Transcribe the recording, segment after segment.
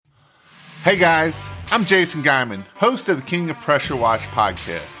Hey guys, I'm Jason Guyman, host of the King of Pressure Wash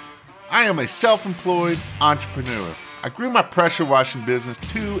podcast. I am a self-employed entrepreneur. I grew my pressure washing business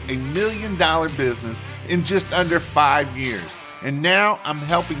to $1 million business in just under 5 years. And now I'm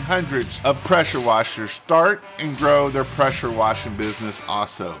helping hundreds of pressure washers start and grow their pressure washing business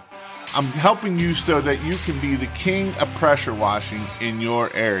also. I'm helping you so that you can be the king of pressure washing in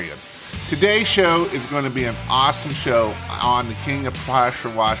your area. Today's show is going to be an awesome show on the King of Pressure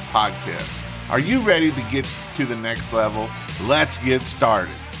Wash podcast. Are you ready to get to the next level? Let's get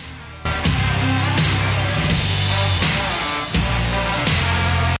started.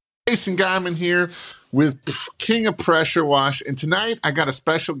 Jason Guyman here with King of Pressure Wash, and tonight I got a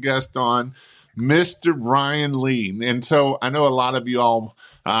special guest on, Mr. Ryan Lee. And so I know a lot of you all,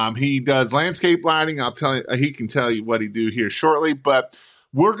 he does landscape lighting. I'll tell you, he can tell you what he do here shortly, but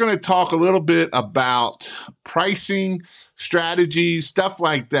we're going to talk a little bit about pricing, strategies, stuff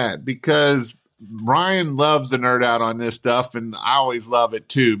like that, because Ryan loves to nerd out on this stuff, and I always love it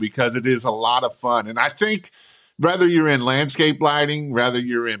too, because it is a lot of fun. And I think whether you're in landscape lighting, whether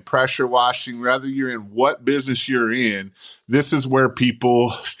you're in pressure washing, whether you're in what business you're in, this is where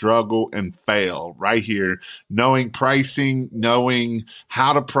people struggle and fail right here. Knowing pricing, knowing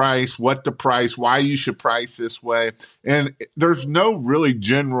how to price, what to price, why you should price this way. And there's no really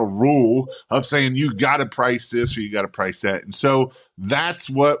general rule of saying you got to price this or you got to price that. And so that's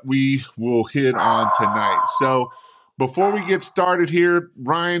what we will hit on tonight. So before we get started here,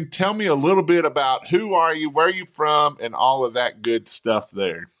 Ryan, tell me a little bit about who are you, where are you from, and all of that good stuff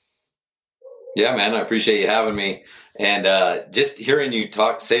there. Yeah, man, I appreciate you having me. And just hearing you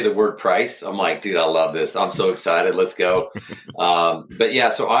say the word price, I'm like, dude, I love this. I'm so excited. Let's go. But yeah,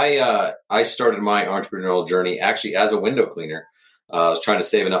 so I started my entrepreneurial journey actually as a window cleaner. I was trying to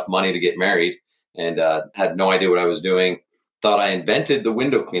save enough money to get married and had no idea what I was doing. Thought I invented the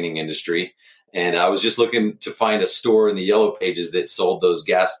window cleaning industry. And I was just looking to find a store in the yellow pages that sold those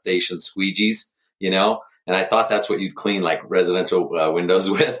gas station squeegees, and I thought that's what you'd clean like residential windows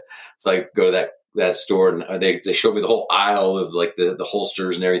with. So I go to that store and they showed me the whole aisle of like the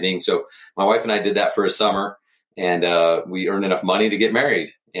holsters and everything. So my wife and I did that for a summer, and we earned enough money to get married.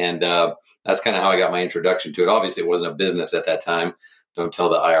 And that's kind of how I got my introduction to it. Obviously, it wasn't a business at that time. Don't tell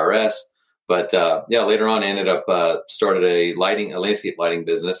the IRS. But later on, I ended up started a landscape lighting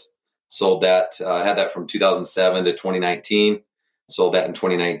business. Sold that, had that from 2007 to 2019, sold that in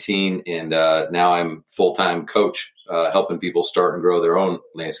 2019. And now I'm full-time coach, helping people start and grow their own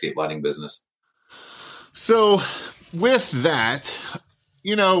landscape lighting business. So with that,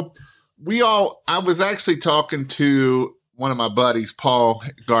 I was actually talking to one of my buddies, Paul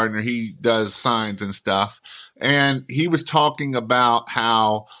Gardner. He does signs and stuff. And he was talking about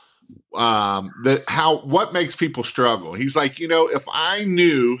what makes people struggle. He's like, if I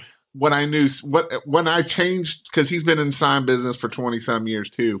knew when I changed, because he's been in sign business for 20 some years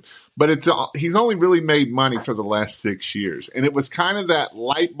too, but he's only really made money for the last 6 years. And it was kind of that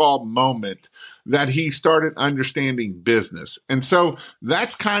light bulb moment that he started understanding business. And so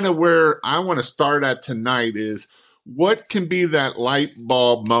that's kind of where I want to start at tonight is, what can be that light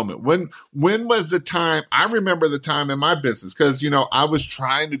bulb moment? When was the time? I remember the time in my business because, I was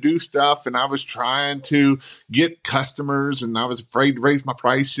trying to do stuff and I was trying to get customers and I was afraid to raise my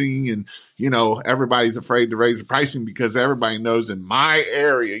pricing. And, everybody's afraid to raise the pricing because everybody knows in my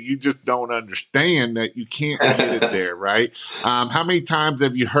area, you just don't understand that you can't get it there, right? How many times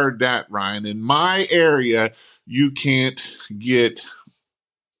have you heard that, Ryan? In my area, you can't get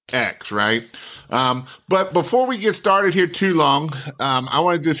X, right? But before we get started here too long, I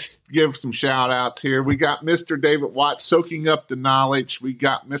want to just give some shout outs here. We got Mr. David Watts soaking up the knowledge. We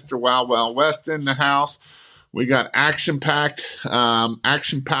got Mr. Wild Wild West in the house. We got Action Packed,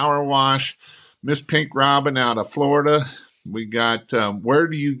 Action Power Wash, Miss Pink Robin out of Florida. We got Where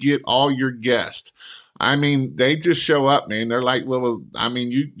Do You Get All Your Guests? I mean, they just show up, man. They're like little,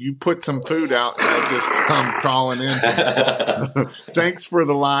 you put some food out and they just come crawling in. Thanks for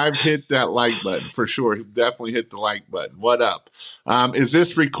the live. Hit that like button for sure. Definitely hit the like button. What up? Is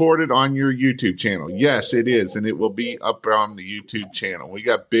this recorded on your YouTube channel? Yes, it is. And it will be up on the YouTube channel. We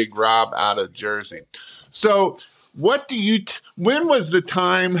got Big Rob out of Jersey. So when was the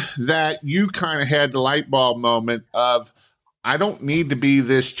time that you kind of had the light bulb moment of, I don't need to be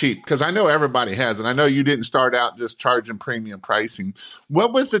this cheap? Because I know everybody has, and I know you didn't start out just charging premium pricing.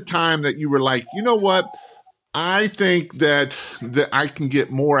 What was the time that you were like, you know what? I think that I can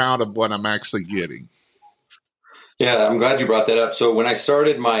get more out of what I'm actually getting. Yeah, I'm glad you brought that up. So when I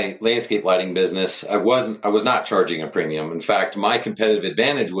started my landscape lighting business, I was not charging a premium. In fact, my competitive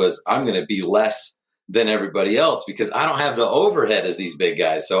advantage was I'm going to be less than everybody else because I don't have the overhead as these big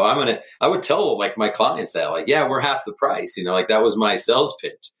guys. So I would tell like my clients that like, yeah, we're half the price, like that was my sales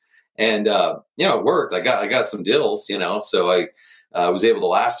pitch. And, it worked. I got some deals, so I was able to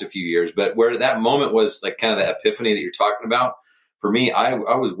last a few years, but where that moment was like kind of the epiphany that you're talking about for me, I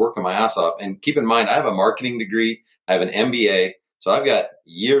was working my ass off. And keep in mind, I have a marketing degree. I have an MBA. So I've got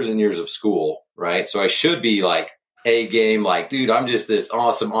years and years of school, right? So I should be like A game, like, dude, I'm just this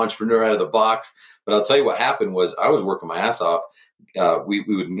awesome entrepreneur out of the box. But I'll tell you what happened was I was working my ass off. We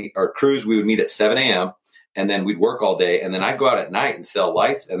would meet our crews. We would meet at 7 a.m. and then we'd work all day. And then I'd go out at night and sell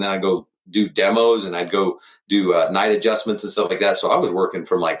lights. And then I'd go do demos and I'd go do night adjustments and stuff like that. So I was working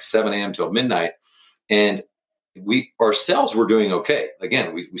from like 7 a.m. till midnight. And our sales were doing okay.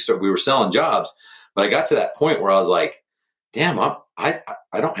 Again, we were selling jobs, but I got to that point where I was like, damn, I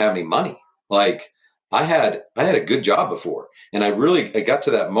don't have any money. Like I had a good job before. And I got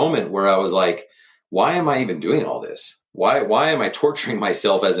to that moment where I was like, why am I even doing all this? Why am I torturing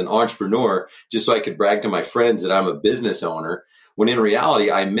myself as an entrepreneur just so I could brag to my friends that I'm a business owner? When in reality,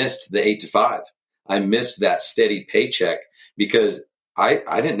 I missed the 8 to 5. I missed that steady paycheck because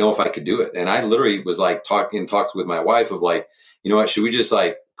I didn't know if I could do it. And I literally was like talks with my wife of like, you know what, should we just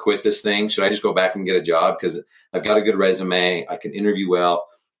like quit this thing? Should I just go back and get a job? Because I've got a good resume. I can interview well.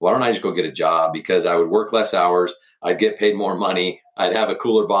 Why don't I just go get a job? Because I would work less hours. I'd get paid more money. I'd have a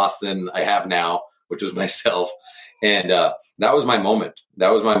cooler boss than I have now, which was myself. And that was my moment.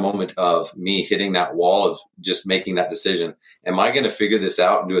 That was my moment of me hitting that wall of just making that decision. Am I going to figure this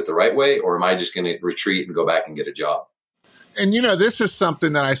out and do it the right way? Or am I just going to retreat and go back and get a job? And, this is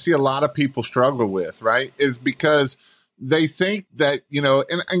something that I see a lot of people struggle with, right? Is because they think that,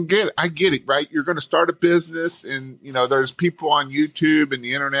 and I get it, right? You're going to start a business and, there's people on YouTube and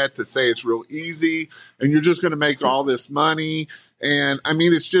the internet that say it's real easy and you're just going to make all this money. And I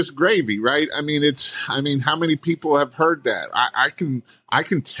mean, it's just gravy, right? I mean, how many people have heard that? I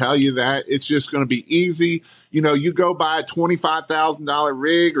can tell you that it's just going to be easy. You go buy a $25,000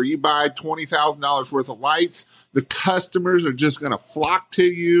 rig or you buy $20,000 worth of lights. The customers are just going to flock to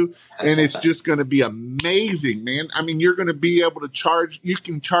you and it's just going to be amazing, man. I mean, you're going to be able to charge,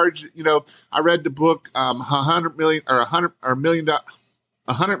 I read the book, $100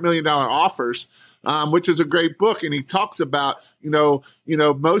 million offers, which is a great book. And he talks about,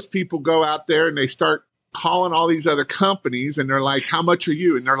 most people go out there and they start calling all these other companies and they're like, how much are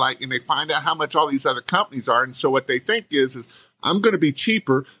you? And they're like, and they find out how much all these other companies are. And so what they think is I'm going to be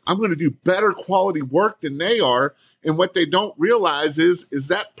cheaper. I'm going to do better quality work than they are. And what they don't realize is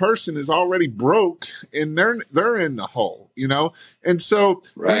that person is already broke and they're in the hole, And so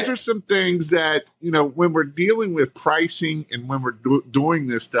These are some things that, when we're dealing with pricing and when we're doing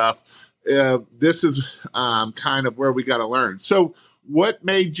this stuff, this is kind of where we got to learn. So what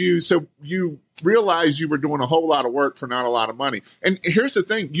made you realized you were doing a whole lot of work for not a lot of money? And here's the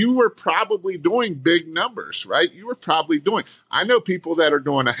thing, you were probably doing big numbers, right? I know people that are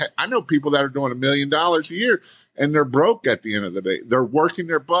doing $1 million a year and they're broke at the end of the day. They're working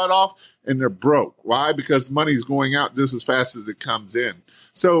their butt off and they're broke. Why? Because money's going out just as fast as it comes in.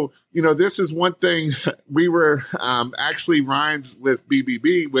 So, this is one thing. We were actually Ryan's with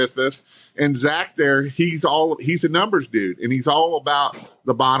BBB with us, and Zach there, he's a numbers dude, and he's all about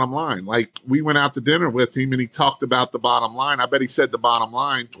the bottom line. Like we went out to dinner with him and he talked about the bottom line. I bet he said the bottom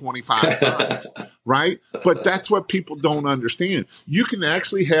line 25 times, right? But that's what people don't understand. You can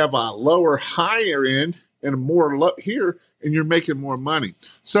actually have a lower, higher end and a more here, and you're making more money.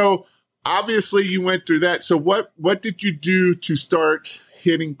 So obviously you went through that. So what did you do to start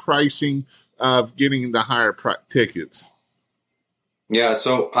hitting pricing of getting the higher tickets? Yeah.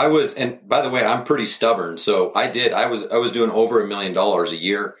 So I was, and by the way, I'm pretty stubborn. So I was doing over $1 million a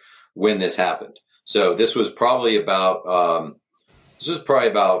year when this happened. So this was probably about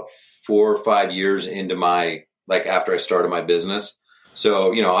 4 or 5 years into after I started my business.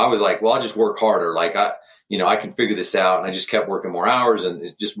 So, I was like, well, I'll just work harder. Like I can figure this out. And I just kept working more hours and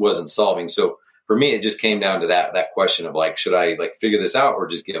it just wasn't solving. So for me, it just came down to that question of like, should I figure this out or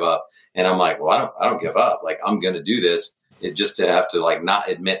just give up? And I'm like, well, I don't give up. Like, I'm going to do this. It just to have to not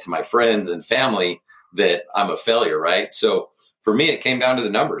admit to my friends and family that I'm a failure. Right. So for me, it came down to the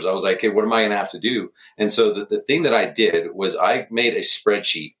numbers. I was like, hey, what am I going to have to do? And so the thing that I did was I made a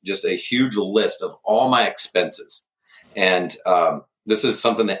spreadsheet, just a huge list of all my expenses. And this is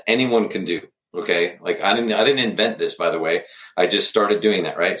something that anyone can do. Okay. Like I didn't invent this, by the way. I just started doing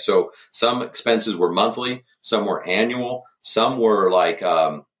that. Right. So some expenses were monthly, some were annual, some were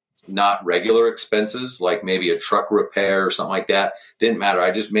not regular expenses, like maybe a truck repair or something like that. Didn't matter.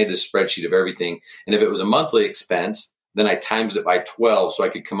 I just made this spreadsheet of everything. And if it was a monthly expense, then I times it by 12 so I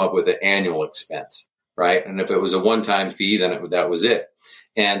could come up with an annual expense. right? And if it was a one-time fee, then that was it.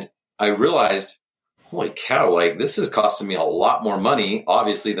 And I realized, holy cow, like this is costing me a lot more money,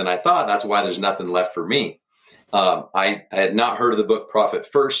 obviously, than I thought. That's why there's nothing left for me. I had not heard of the book Profit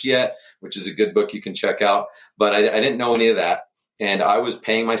First yet, which is a good book you can check out, but I didn't know any of that. And I was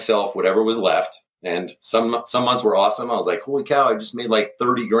paying myself whatever was left. And some months were awesome. I was like, holy cow, I just made like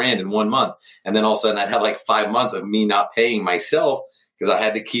 30 grand in 1 month. And then all of a sudden I'd have like 5 months of me not paying myself because I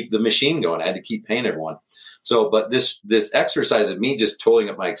had to keep the machine going. I had to keep paying everyone. So, but this exercise of me just totaling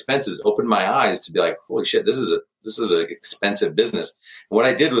up my expenses opened my eyes to be like, holy shit, this is an expensive business. And what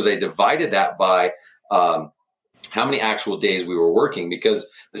I did was I divided that by how many actual days we were working, because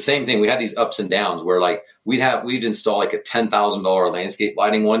the same thing, we had these ups and downs where like we'd install like a $10,000 landscape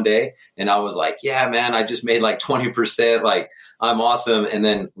lighting one day. And I was like, yeah, man, I just made like 20%. Like I'm awesome. And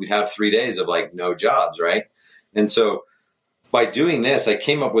then we'd have 3 days of like no jobs. Right. And so by doing this, I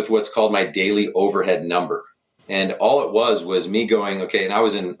came up with what's called my daily overhead number. And all it was me going, okay. And I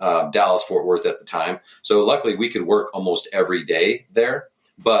was in Dallas, Fort Worth at the time. So luckily we could work almost every day there,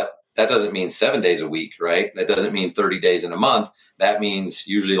 but that doesn't mean 7 days a week, right? That doesn't mean 30 days in a month. That means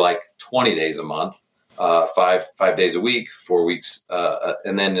usually like 20 days a month, five days a week, 4 weeks.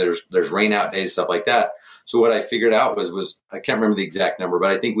 And then there's rain out days, stuff like that. So what I figured out was I can't remember the exact number,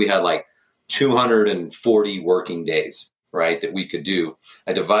 but I think we had like 240 working days, right? That we could do.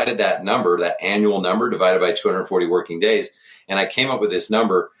 I divided that number, that annual number divided by 240 working days. And I came up with this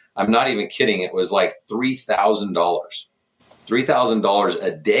number. I'm not even kidding. It was like $3,000. $3,000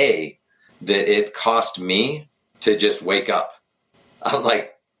 a day that it cost me to just wake up. I was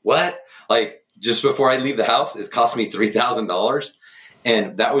like, what? Like just before I leave the house, it cost me $3,000.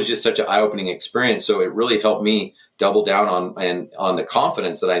 And that was just such an eye-opening experience. So it really helped me double down on the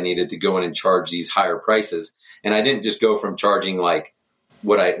confidence that I needed to go in and charge these higher prices. And I didn't just go from charging like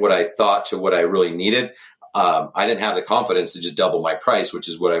what I thought to what I really needed. I didn't have the confidence to just double my price, which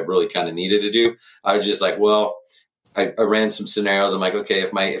is what I really kind of needed to do. I was just like, well, I ran some scenarios. I'm like, okay,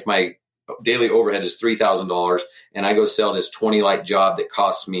 if my daily overhead is $3,000 and I go sell this 20 light job that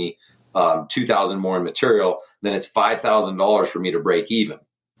costs me $2,000 more in material, then it's $5,000 for me to break even,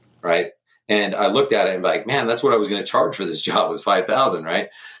 right? And I looked at it and be like, man, that's what I was going to charge for this job was $5,000, right?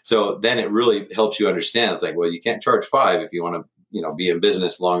 So then it really helps you understand. It's like, well, you can't charge $5,000 if you want to, be in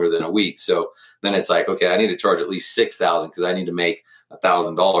business longer than a week. So then it's like, okay, I need to charge at least $6,000 because I need to make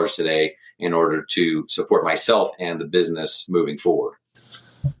 $1,000 today in order to support myself and the business moving forward.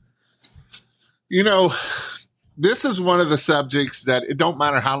 This is one of the subjects that it don't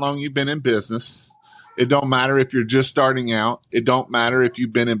matter how long you've been in business. It don't matter if you're just starting out. It don't matter if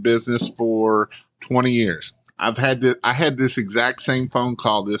you've been in business for 20 years. I had this exact same phone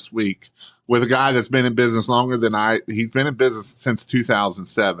call this week with a guy that's been in business longer than he's been in business since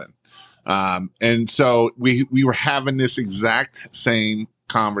 2007. And so we were having this exact same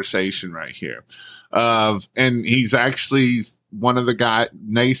conversation right here. And he's actually one of the guy,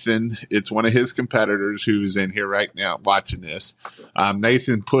 Nathan, it's one of his competitors who's in here right now watching this.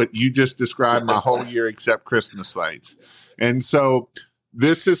 Nathan you just described my whole year except Christmas lights. And so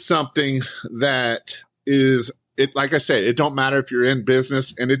this is something that is, like I said, it don't matter if you're in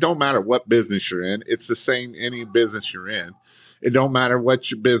business, and it don't matter what business you're in. It's the same any business you're in. It don't matter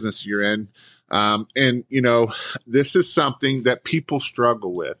what your business you're in. And this is something that people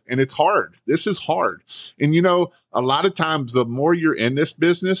struggle with, and it's hard. This is hard. And, a lot of times the more you're in this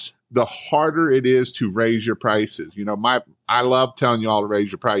business, the harder it is to raise your prices. I love telling you all to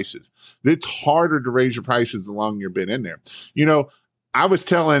raise your prices. It's harder to raise your prices the longer you've been in there. I was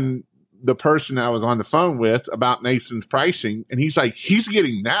telling the person I was on the phone with about Nathan's pricing, and he's like, he's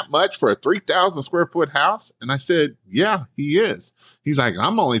getting that much for a 3,000 square foot house. And I said, yeah, he is. He's like,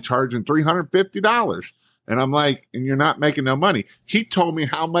 I'm only charging $350. And I'm like, and you're not making no money. He told me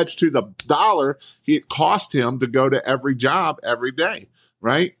how much to the dollar it cost him to go to every job every day.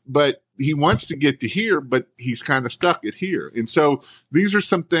 Right. But he wants to get to here, but he's kind of stuck at here. And so these are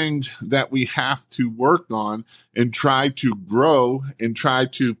some things that we have to work on and try to grow and try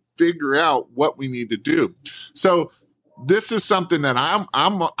to figure out what we need to do. So this is something that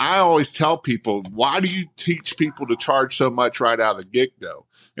I always tell people, why do you teach people to charge so much right out of the get-go?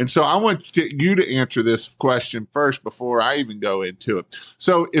 And so I want you to answer this question first before I even go into it.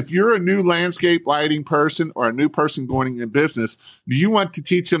 So if you're a new landscape lighting person or a new person going in business, do you want to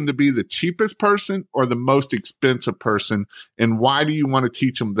teach them to be the cheapest person or the most expensive person? And why do you want to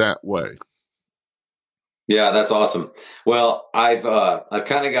teach them that way? Yeah, that's awesome. Well, I've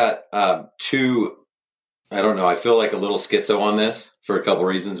kind of got two I don't know. I feel like a little schizo on this for a couple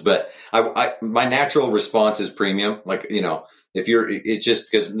reasons, but my natural response is premium. Like, if it's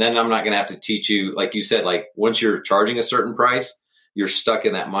just because then I'm not going to have to teach you, like you said, like once you're charging a certain price, you're stuck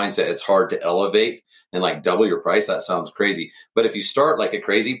in that mindset. It's hard to elevate and like double your price. That sounds crazy. But if you start like a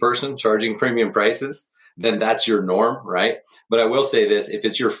crazy person charging premium prices, then that's your norm, right? But I will say this, if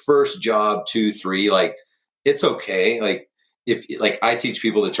it's your first job, 2, 3, like it's okay. Like, if like I teach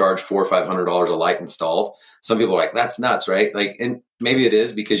people to charge $400 or $500 a light installed, some people are like, that's nuts, right? Like, and maybe it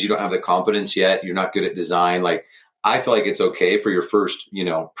is because you don't have the confidence yet. You're not good at design. Like, I feel like it's okay for your first,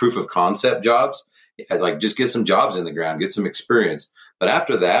 proof of concept jobs. Like, just get some jobs in the ground, get some experience. But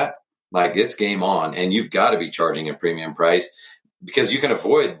after that, like, it's game on, and you've got to be charging a premium price because you can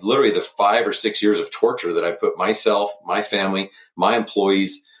avoid literally the 5 or 6 years of torture that I put myself, my family, my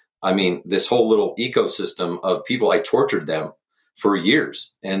employees. I mean, this whole little ecosystem of people, I tortured them for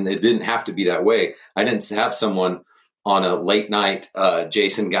years, and it didn't have to be that way. I didn't have someone on a late night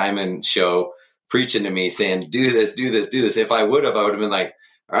Jason Guyman show preaching to me saying, do this, do this, do this. If I would have been like,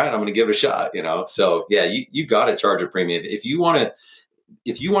 all right, I'm going to give it a shot, So yeah, you got to charge a premium. If you want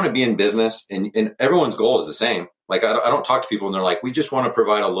to be in business, and everyone's goal is the same. Like, I don't talk to people and they're like, we just want to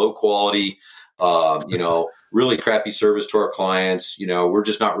provide a low quality, really crappy service to our clients. We're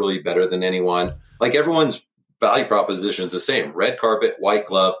just not really better than anyone. Like, everyone's value proposition is the same. Red carpet, white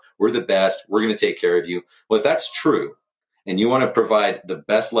glove. We're the best. We're going to take care of you. Well, if that's true, and you want to provide the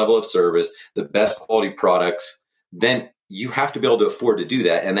best level of service, the best quality products, then you have to be able to afford to do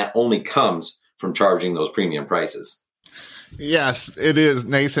that. And that only comes from charging those premium prices. Yes, it is,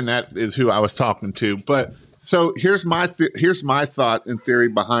 Nathan. That is who I was talking to. But so here's my thought and theory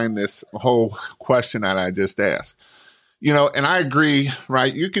behind this whole question that I just asked. And I agree,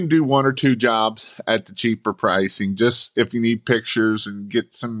 right? You can do 1 or 2 jobs at the cheaper pricing, just if you need pictures and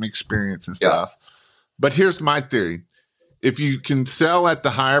get some experience and stuff. Yeah. But here's my theory. If you can sell at the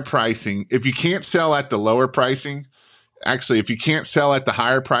higher pricing, if you can't sell at the lower pricing, actually, if you can't sell at the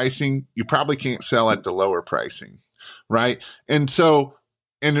higher pricing, you probably can't sell at the lower pricing, right? And so,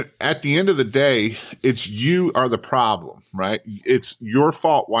 and at the end of the day, it's you are the problem, right? It's your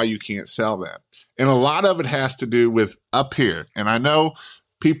fault why you can't sell that. And a lot of it has to do with up here. And I know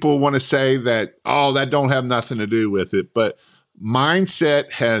people want to say that, oh, that don't have nothing to do with it, but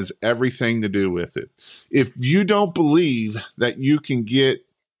mindset has everything to do with it. If you don't believe that you can get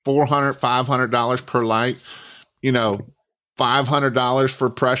 $400, $500 per light, $500 for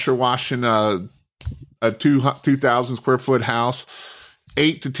pressure washing a 2,000 square foot house,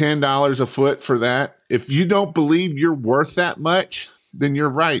 $8 to $10 a foot for that. If you don't believe you're worth that much, then you're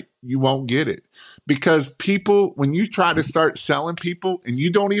right. You won't get it. Because people, when you try to start selling people and you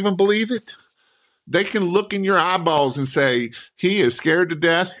don't even believe it, they can look in your eyeballs and say, he is scared to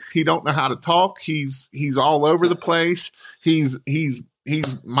death. He don't know how to talk. He's all over the place. He's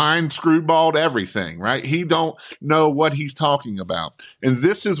mind screwballed everything, right? He don't know what he's talking about. And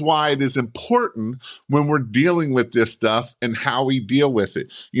this is why it is important when we're dealing with this stuff and how we deal with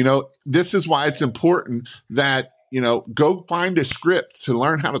it. This is why it's important that, go find a script to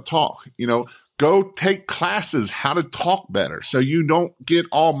learn how to talk, go take classes how to talk better so you don't get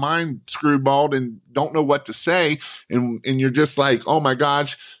all mind screwballed and don't know what to say. And you're just like, oh my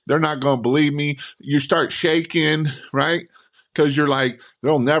gosh, they're not going to believe me. You start shaking, right? Because you're like,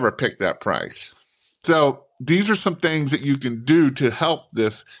 they'll never pick that price. So these are some things that you can do to help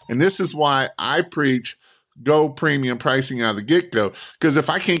this. And this is why I preach go premium pricing out of the get-go. Because if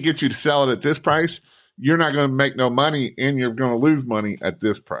I can't get you to sell it at this price, you're not going to make no money and you're going to lose money at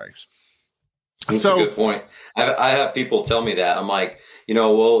this price. That's a good point. I have people tell me that. I'm like, I'm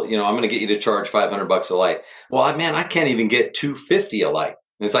going to get you to charge $500 a light. Well, man, I can't even get $250 a light.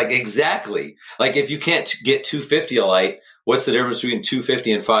 And it's like, exactly. Like, if you can't get $250 a light, what's the difference between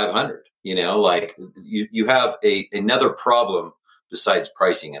 $250 and $500? Like you have another problem besides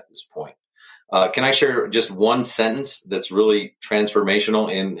pricing at this point. Can I share just one sentence that's really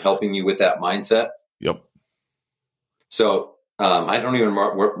transformational in helping you with that mindset? Yep. So I don't even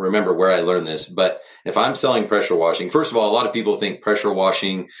remember where I learned this, but if I'm selling pressure washing, first of all, a lot of people think pressure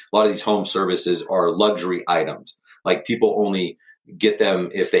washing, a lot of these home services are luxury items. Like, people only get them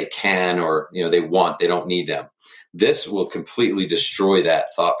if they can, or, they don't need them. This will completely destroy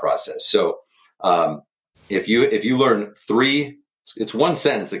that thought process. So if you learn 3, it's one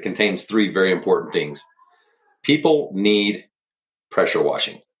sentence that contains 3 very important things. People need pressure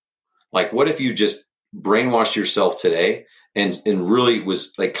washing. Like, what if you just brainwashed yourself today and really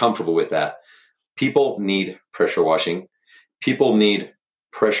was like comfortable with that? People need pressure washing. People need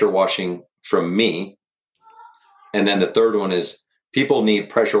pressure washing from me. And then the third one is people need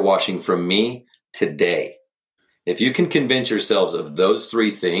pressure washing from me today. If you can convince yourselves of those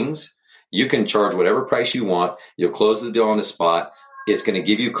three things, you can charge whatever price you want. You'll close the deal on the spot. It's going to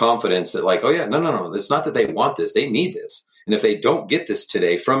give you confidence that like, oh yeah, no. It's not that they want this. They need this. And if they don't get this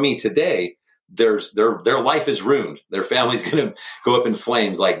today from me today, their life is ruined. Their family's going to go up in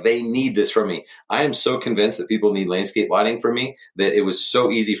flames. Like they need this from me. I am so convinced that people need landscape lighting from me that it was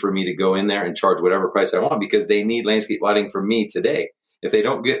so easy for me to go in there and charge whatever price I want because they need landscape lighting from me today. If they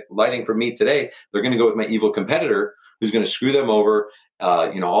don't get lighting from me today, they're going to go with my evil competitor who's going to screw them over.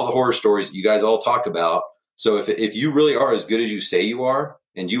 All the horror stories you guys all talk about. So if you really are as good as you say you are,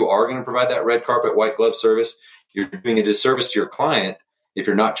 and you are going to provide that red carpet, white glove service, you're doing a disservice to your client if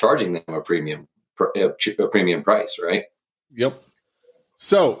you're not charging them a premium price, right? Yep.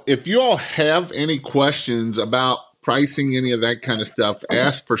 So if you all have any questions about pricing, any of that kind of stuff,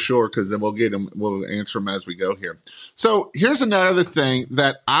 ask for sure, because then we'll answer them as we go here. So here's another thing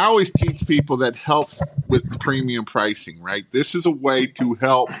that I always teach people that helps with premium pricing, right? This is a way to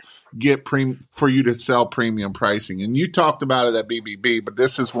help get for you to sell premium pricing. And you talked about it at BBB, but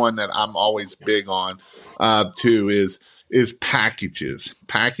this is one that I'm always big on too, is packages.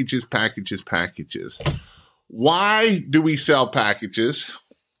 Packages. Why do we sell packages,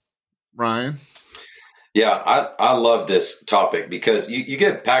 Ryan? Yeah, I love this topic because you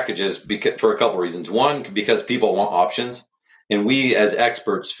get packages for a couple of reasons. One, because people want options. And we as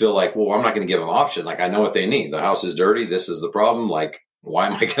experts feel like, well, I'm not going to give them option. Like I know what they need. The house is dirty. This is the problem. Like, why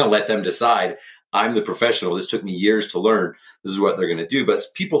am I going to let them decide? I'm the professional. This took me years to learn. This is what they're going to do. But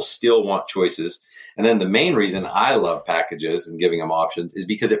people still want choices. And then the main reason I love packages and giving them options is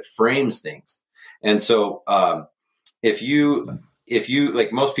because it frames things. And so if you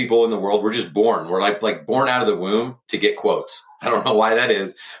like most people in the world, we're just born. We're like born out of the womb to get quotes. I don't know why that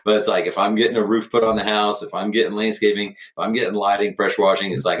is, but it's like if I'm getting a roof put on the house, if I'm getting landscaping, if I'm getting lighting, pressure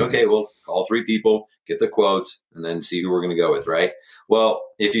washing, it's like, okay, well, call 3 people, get the quotes, and then see who we're going to go with, right? Well,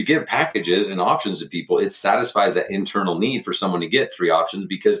 if you give packages and options to people, it satisfies that internal need for someone to get 3 options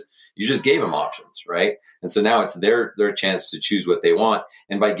because you just gave them options, right? And so now it's their chance to choose what they want.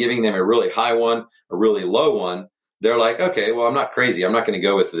 And by giving them a really high one, a really low one, they're like, okay, well, I'm not crazy. I'm not going to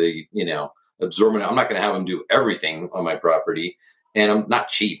go with the, absorbent. I'm not going to have them do everything on my property. And I'm not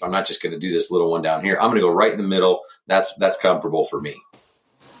cheap. I'm not just going to do this little one down here. I'm going to go right in the middle. That's comfortable for me.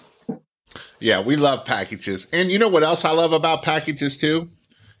 Yeah, we love packages. And you know what else I love about packages too?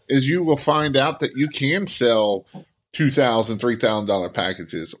 Is you will find out that you can sell $2,000, $3,000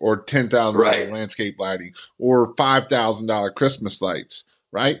 packages or $10,000 landscape lighting or $5,000 Christmas lights,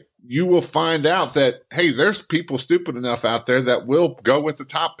 right? You will find out that, hey, there's people stupid enough out there that will go with the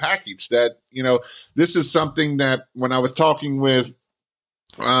top package. That, this is something that when I was talking with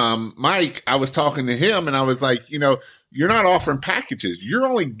Mike, I was talking to him and I was like, you're not offering packages. You're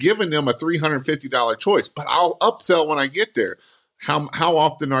only giving them a $350 choice, but I'll upsell when I get there. How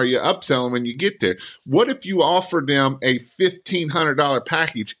often are you upselling when you get there? What if you offer them a $1,500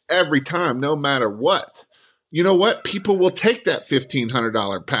 package every time, no matter what? You know what? People will take that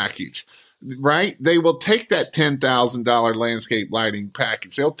 $1,500 package, right? They will take that $10,000 landscape lighting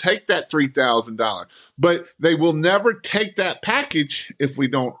package. They'll take that $3,000, but they will never take that package if we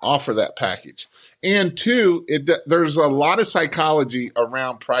don't offer that package. And 2, there's a lot of psychology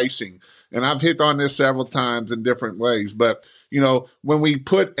around pricing, and I've hit on this several times in different ways, but when we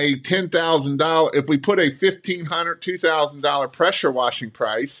put a $10,000, if we put a $1,500, $2,000 pressure washing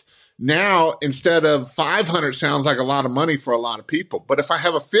price, now, instead of $500 sounds like a lot of money for a lot of people. But if I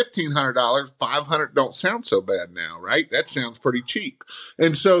have a $1,500, $500 don't sound so bad now, right? That sounds pretty cheap.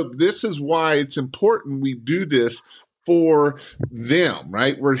 And so this is why it's important we do this for them,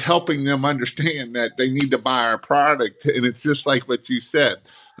 right? We're helping them understand that they need to buy our product. And it's just like what you said.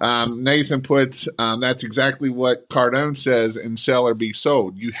 Nathan puts, that's exactly what Cardone says in Sell or Be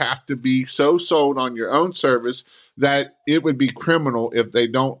Sold. You have to be so sold on your own service that it would be criminal if they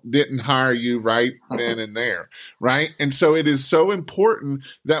didn't hire you right then and there, right? And so it is so important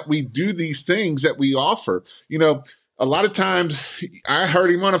that we do these things that we offer. A lot of times I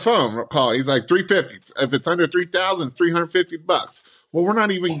heard him on a phone call. He's like $350. If it's under $3,000, it's $350. Well, we're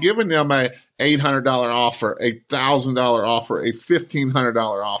not even giving them a $800 offer, a $1,000 offer, a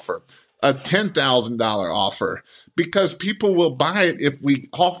 $1,500 offer, a $10,000 offer, because people will buy it if we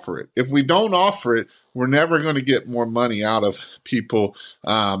offer it. If we don't offer it, we're never going to get more money out of people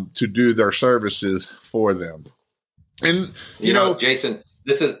to do their services for them. And, Jason,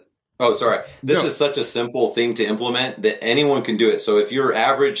 this is such a simple thing to implement that anyone can do it. So if your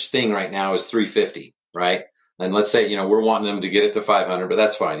average thing right now is $350, right? And let's say, we're wanting them to get it to $500, but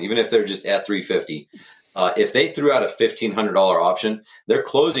that's fine. Even if they're just at $350, If they threw out a $1,500 option, their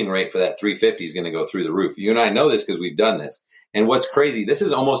closing rate for that 350 is going to go through the roof. You and I know this because we've done this. And what's crazy, this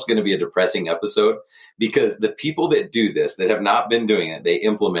is almost going to be a depressing episode because the people that do this, that have not been doing it, they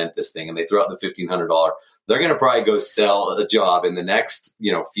implement this thing and they throw out the $1,500. They're going to probably go sell a job in the next,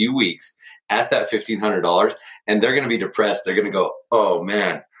 few weeks at that $1,500, and they're going to be depressed. They're going to go, oh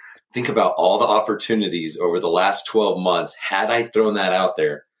man, think about all the opportunities over the last 12 months. Had I thrown that out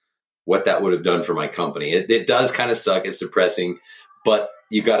there, what that would have done for my company. It does kind of suck. It's depressing, but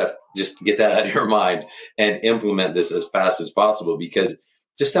you got to just get that out of your mind and implement this as fast as possible, because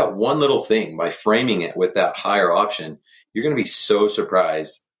just that one little thing, by framing it with that higher option, you're going to be so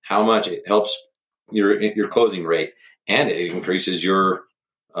surprised how much it helps your closing rate, and it increases your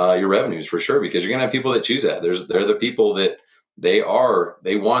revenues for sure, because you're going to have people that choose that. They're the people that they're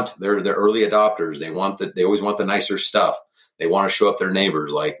the early adopters. They always want the nicer stuff. They want to show up their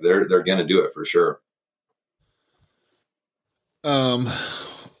neighbors. Like they're going to do it for sure.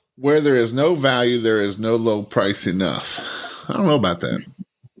 Where there is no value, there is no low price enough. I don't know about that.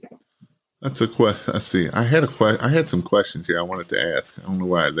 That's a question. Let's see. I had some questions here I wanted to ask. I don't know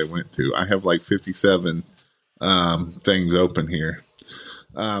why they went to. I have like 57 things open here.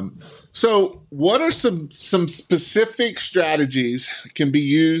 So what are some specific strategies can be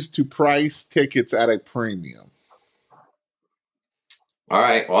used to price tickets at a premium? All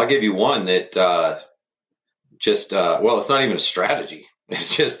right. Well, I'll give you one that it's not even a strategy.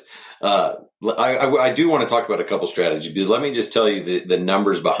 It's just, I do want to talk about a couple strategies, because let me just tell you the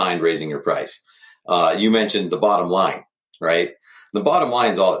numbers behind raising your price. You mentioned the bottom line, right? The bottom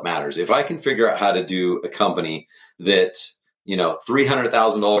line is all that matters. If I can figure out how to do a company that,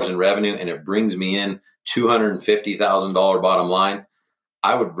 $300,000 in revenue and it brings me in $250,000 bottom line,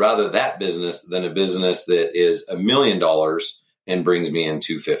 I would rather that business than a business that is $1 million and brings me in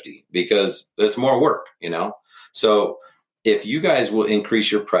 $250,000, because it's more work, So if you guys will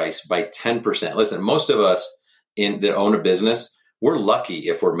increase your price by 10%, listen, most of us that own a business, we're lucky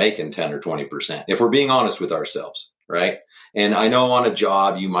if we're making 10 or 20%, if we're being honest with ourselves, right? And I know on a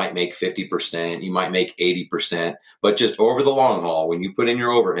job, you might make 50%, you might make 80%, but just over the long haul, when you put in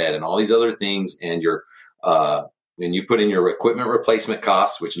your overhead and all these other things and and you put in your equipment replacement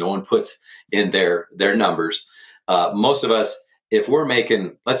costs, which no one puts in their numbers, most of us, if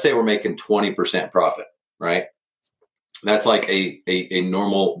let's say we're making 20% profit, right? That's like a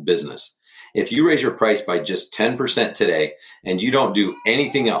normal business. If you raise your price by just 10% today and you don't do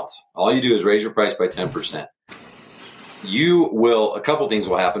anything else, all you do is raise your price by 10%, a couple things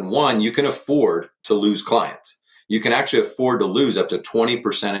will happen. One, you can afford to lose clients. You can actually afford to lose up to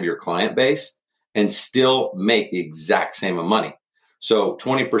 20% of your client base and still make the exact same amount of money. So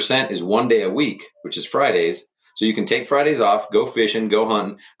 20% is 1 day a week, which is Fridays. So you can take Fridays off, go fishing, go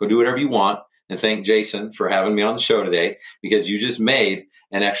hunting, go do whatever you want. And thank Jason for having me on the show today, because you just made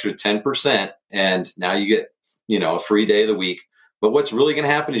an extra 10% and now you get, a free day of the week. But what's really going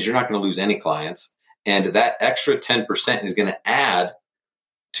to happen is you're not going to lose any clients. And that extra 10% is going to add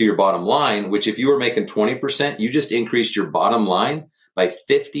to your bottom line, which if you were making 20%, you just increased your bottom line by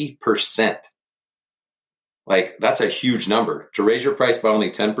 50%. Like that's a huge number to raise your price by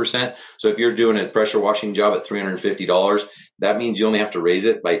only 10%. So if you're doing a pressure washing job at $350, that means you only have to raise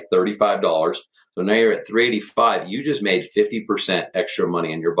it by $35. So now you're at $385. You just made 50% extra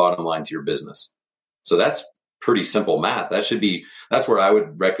money in your bottom line to your business. So that's pretty simple math. That's where I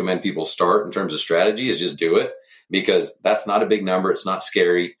would recommend people start in terms of strategy, is just do it, because that's not a big number. It's not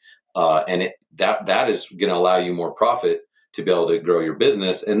scary. And that is going to allow you more profit to be able to grow your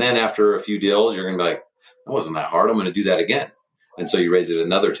business. And then after a few deals, you're going to be like, that wasn't that hard. I'm going to do that again. And so you raise it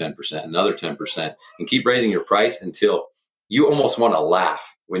another 10%, another 10%, and keep raising your price until you almost want to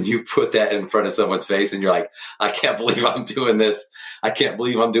laugh when you put that in front of someone's face and you're like, I can't believe I'm doing this. I can't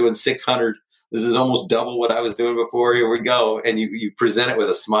believe I'm doing 600. This is almost double what I was doing before. Here we go. And you present it with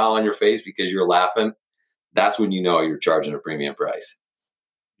a smile on your face because you're laughing. That's when you know you're charging a premium price.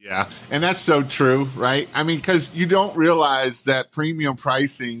 Yeah. And that's so true, right? I mean, because you don't realize that premium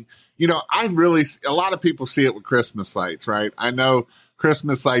pricing, a lot of people see it with Christmas lights, right? I know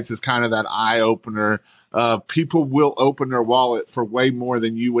Christmas lights is kind of that eye opener. People will open their wallet for way more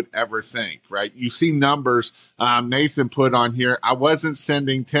than you would ever think, right? You see numbers. Nathan put on here, I wasn't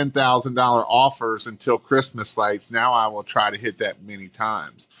sending $10,000 offers until Christmas lights. Now I will try to hit that many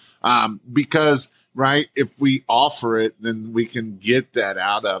times. Because, right, if we offer it, then we can get that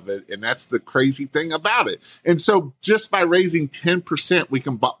out of it. And that's the crazy thing about it. And so just by raising 10%, we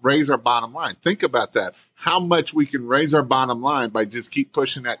can raise our bottom line. Think about that. How much we can raise our bottom line by just keep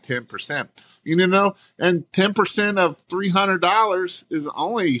pushing that 10%. And 10% of $300 is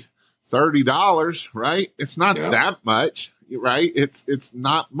only $30, right? It's not that much, right? It's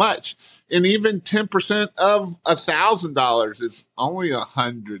not much. And even 10% of $1,000 is only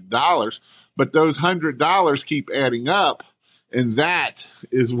 $100, but those $100 keep adding up. And that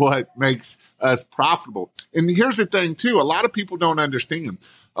is what makes us profitable. And here's the thing too. A lot of people don't understand.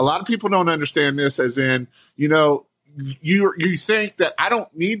 A lot of people don't understand this as in, you think that I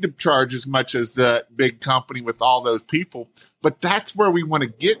don't need to charge as much as the big company with all those people, but that's where we want to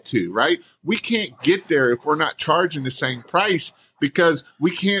get to, right? We can't get there if we're not charging the same price because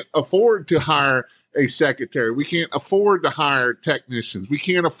we can't afford to hire a secretary. We can't afford to hire technicians. We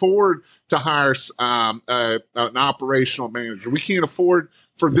can't afford to hire an operational manager. We can't afford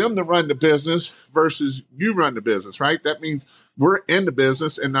for them to run the business versus you run the business, right? That means we're in the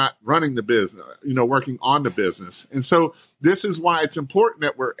business and not running the business, working on the business. And so this is why it's important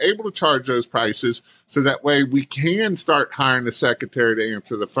that we're able to charge those prices so that way we can start hiring the secretary to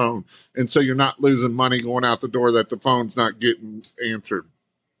answer the phone. And so you're not losing money going out the door that the phone's not getting answered.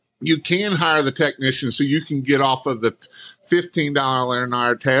 You can hire the technician so you can get off of the $15 an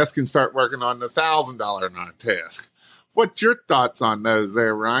hour task and start working on the $1,000 an hour task. What's your thoughts on those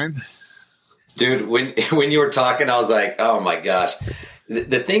there, Ryan? Dude, when you were talking, I was like, oh my gosh.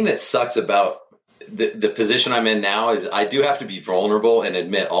 The thing that sucks about the position I'm in now is I do have to be vulnerable and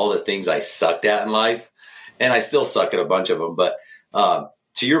admit all the things I sucked at in life. And I still suck at a bunch of them. But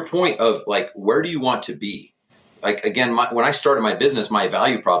to your point of like, where do you want to be? Like, again, when I started my business, my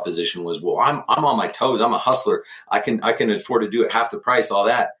value proposition was, well, I'm on my toes. I'm a hustler. I can afford to do it half the price, all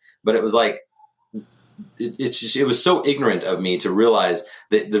that. But it was like, it was so ignorant of me to realize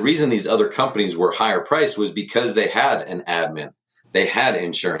that the reason these other companies were higher priced was because they had an admin, they had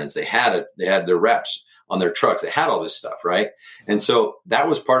insurance, they had their reps on their trucks, they had all this stuff, right? And so that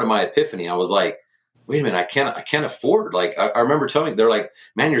was part of my epiphany. I was like, wait a minute, I can't afford. Like I remember telling, they're like,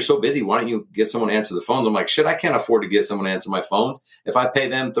 man, you're so busy. Why don't you get someone to answer the phones? I'm like, shit, I can't afford to get someone to answer my phones. If I pay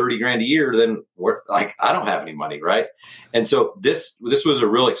them $30,000 a year, then I don't have any money, right? And so this was a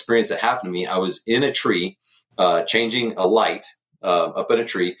real experience that happened to me. I was in a tree, changing a light up in a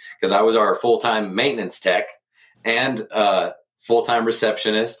tree because I was our full-time maintenance tech and full-time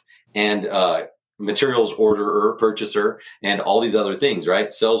receptionist and materials orderer, purchaser, and all these other things,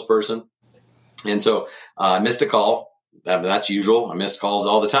 right? Salesperson. And so I missed a call. That's usual. I missed calls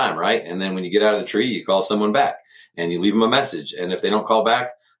all the time, right? And then when you get out of the tree, you call someone back and you leave them a message. And if they don't call back,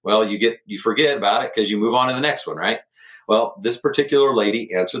 well, you forget about it because you move on to the next one, right? Well, this particular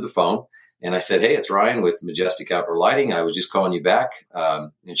lady answered the phone and I said, hey, it's Ryan with Majestic Outdoor Lighting. I was just calling you back.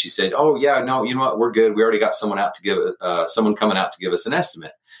 And she said, oh yeah, no, you know what? We're good. We already got someone coming out to give us an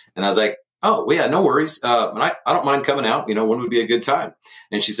estimate. And I was like, oh, well, yeah, no worries. And I don't mind coming out. When would be a good time?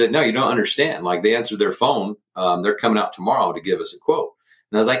 And she said, no, you don't understand. Like they answered their phone. They're coming out tomorrow to give us a quote.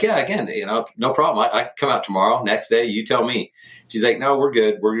 And I was like, yeah, again, no problem. I can come out tomorrow. Next day, you tell me. She's like, no, we're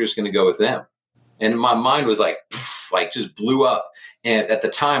good. We're just going to go with them. And my mind was like just blew up. And at the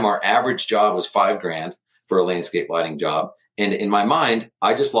time, our average job was $5,000 for a landscape lighting job. And in my mind,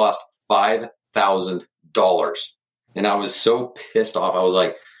 I just lost $5,000. And I was so pissed off. I was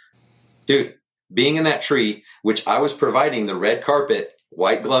like, dude, being in that tree, which I was providing the red carpet,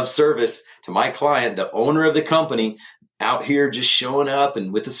 white glove service to my client, the owner of the company, out here just showing up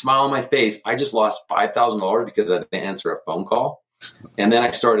and with a smile on my face, I just lost $5,000 because I didn't answer a phone call. And then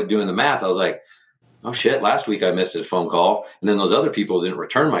I started doing the math. I was like, oh shit, last week I missed a phone call. And then those other people didn't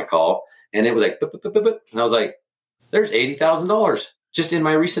return my call. And it was like, and I was like, there's $80,000 just in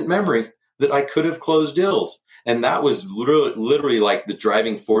my recent memory that I could have closed deals. And that was literally like the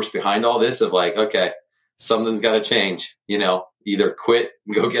driving force behind all this of like, okay, something's got to change, either quit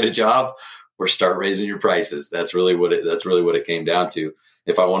and go get a job or start raising your prices. That's really what it came down to.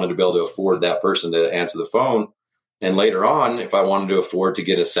 If I wanted to be able to afford that person to answer the phone, and later on, if I wanted to afford to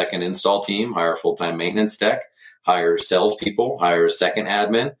get a second install team, hire a full-time maintenance tech, hire salespeople, hire a second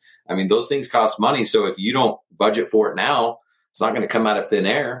admin. I mean, those things cost money. So if you don't budget for it now, it's not going to come out of thin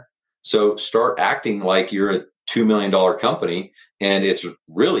air. So start acting like you're a $2 million company. And it's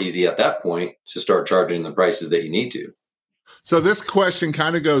real easy at that point to start charging the prices that you need to. So this question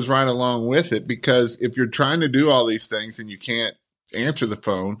kind of goes right along with it, because if you're trying to do all these things and you can't answer the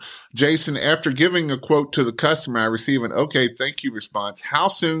phone, Jason, after giving a quote to the customer, I receive an okay, thank you response. How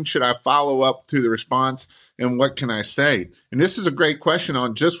soon should I follow up to the response and what can I say? And this is a great question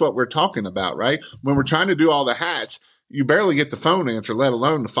on just what we're talking about, right? When we're trying to do all the hats, you barely get the phone answer, let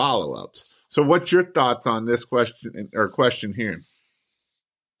alone the follow-ups. So what's your thoughts on this question here?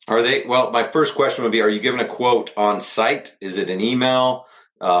 Well, my first question would be, are you giving a quote on site? Is it an email?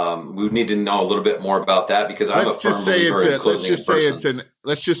 We would need to know a little bit more about that because I'm a firm believer in closing in person.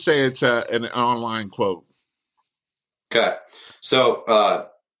 Let's just say it's an online quote. Okay. So,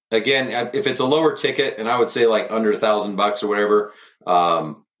 again, if it's a lower ticket, and I would say like under $1,000 or whatever,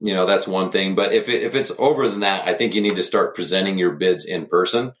 that's one thing. But if it's over than that, I think you need to start presenting your bids in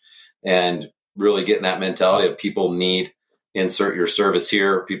person and really getting that mentality of people need insert your service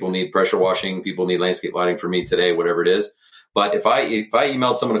here. People need pressure washing. People need landscape lighting for me today, whatever it is. But if I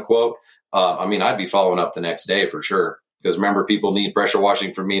emailed someone a quote, I'd be following up the next day for sure. Because remember, people need pressure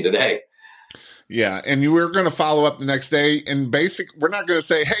washing from me today. Yeah, and we're going to follow up the next day. And we're not going to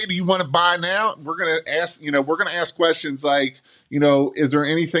say, "Hey, do you want to buy now?" We're going to ask questions like, is there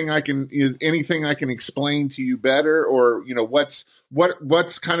anything I can explain to you better, or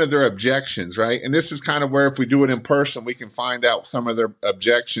what's kind of their objections, right? And this is kind of where if we do it in person, we can find out some of their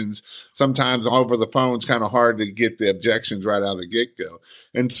objections. Sometimes over the phone, it's kind of hard to get the objections right out of the get-go.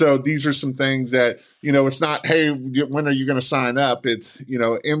 And so these are some things that, it's not, hey, when are you going to sign up? It's,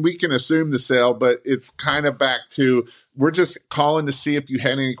 and we can assume the sale, but it's kind of back to, we're just calling to see if you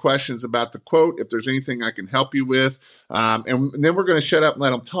had any questions about the quote, if there's anything I can help you with. And then we're going to shut up and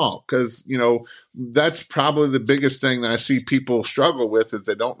let them talk because, that's probably the biggest thing that I see people struggle with is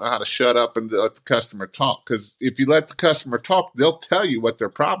they don't know how to shut up and let the customer talk. Because if you let the customer talk, they'll tell you what their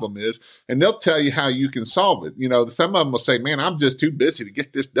problem is and they'll tell you how you can solve it. Some of them will say, "Man, I'm just too busy to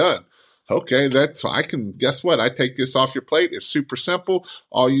get this done." Okay, guess what? I take this off your plate. It's super simple.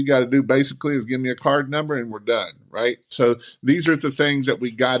 All you got to do basically is give me a card number and we're done, right? So these are the things that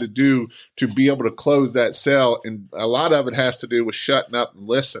we got to do to be able to close that sale. And a lot of it has to do with shutting up and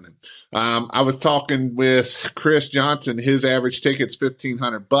listening. I was talking with Chris Johnson. His average ticket's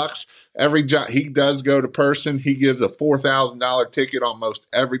 $1,500. He does go to person. He gives a $4,000 ticket almost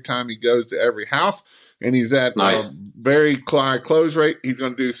every time he goes to every house. And he's at nice. A very high close rate. He's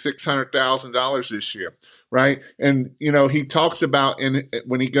going to do $600,000 this year, right? And, he talks about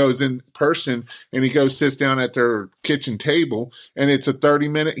when he goes in person and he sits down at their kitchen table and it's a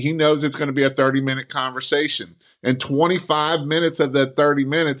 30-minute, he knows it's going to be a 30-minute conversation. And 25 minutes of that 30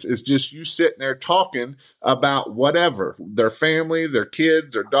 minutes is just you sitting there talking about whatever, their family, their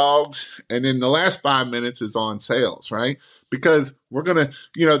kids, their dogs. And then the last 5 minutes is on sales, right? Because we're going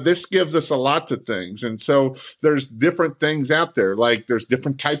to, this gives us a lot of things. And so there's different things out there. Like there's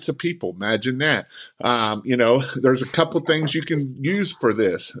different types of people. Imagine that. There's a couple things you can use for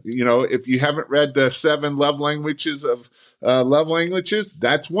this. If you haven't read the 7 love languages,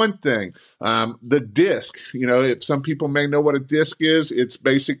 that's one thing. The DISC, if some people may know what a DISC is, it's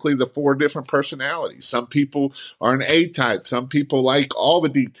basically the 4 different personalities. Some people are an A type. Some people like all the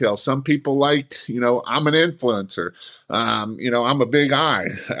details. Some people like, I'm an influencer. I'm a big I.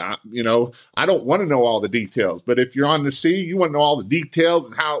 I don't want to know all the details, but if you're on the C, you want to know all the details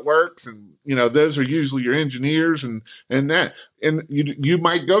and how it works. And, those are usually your engineers and that. And you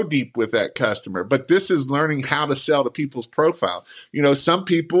might go deep with that customer, but this is learning how to sell to people's profile. Some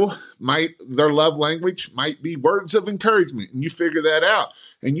people their love language might be words of encouragement, and you figure that out.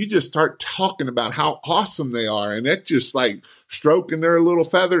 And you just start talking about how awesome they are. And that's just like stroking their little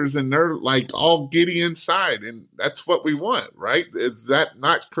feathers and they're like all giddy inside. And that's what we want, right? Is that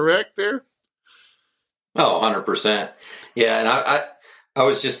not correct there? Oh, 100%. Yeah. And I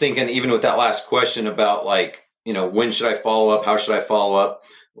was just thinking, even with that last question about when should I follow up? How should I follow up?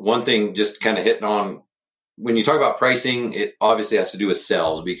 One thing just kind of hitting on when you talk about pricing, it obviously has to do with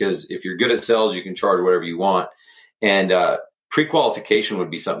sales, because if you're good at sales, you can charge whatever you want. And, pre-qualification would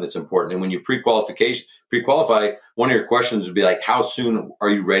be something that's important. And when you pre-qualify, one of your questions would be like, how soon are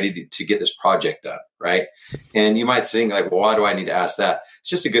you ready to get this project done? Right. And you might think like, well, why do I need to ask that? It's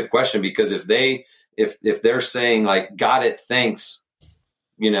just a good question, because if they're saying like, got it, thanks,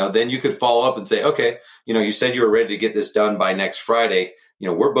 then you could follow up and say, okay, you said you were ready to get this done by next Friday.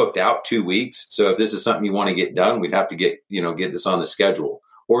 We're booked out 2 weeks. So if this is something you want to get done, we'd have to get this on the schedule.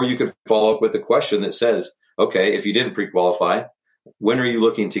 Or you could follow up with a question that says, okay, if you didn't pre-qualify, when are you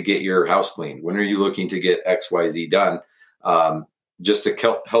looking to get your house cleaned? When are you looking to get XYZ done? Just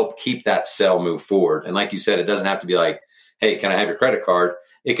to help keep that sale move forward. And like you said, it doesn't have to be like, hey, can I have your credit card?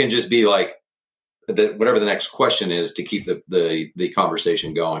 It can just be like whatever the next question is to keep the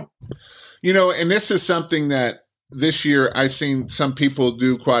conversation going. And this is something that this year I've seen some people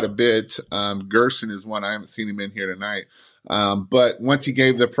do quite a bit. Gerson is one. I haven't seen him in here tonight. But once he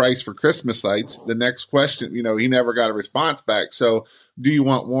gave the price for Christmas lights, the next question, he never got a response back. So do you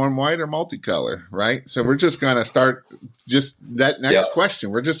want warm white or multicolor? Right. So we're just going to start just that next question.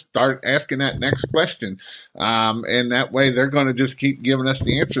 We're just start asking that next question. And that way they're going to just keep giving us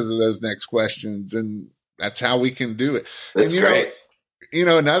the answers to those next questions. And that's how we can do it. That's great.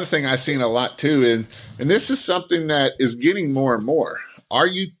 Another thing I've seen a lot too, and this is something that is getting more and more. Are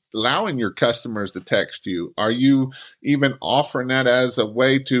you allowing your customers to text you? Are you even offering that as a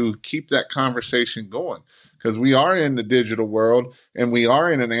way to keep that conversation going? Because we are in the digital world and we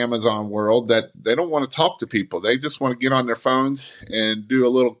are in an Amazon world that they don't want to talk to people. They just want to get on their phones and do a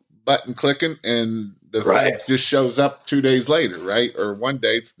little button clicking, and the thing just shows up 2 days later, right? Or one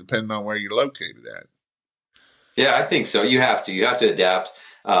day, it's depending on where you're located at. Yeah, I think so. You have to adapt.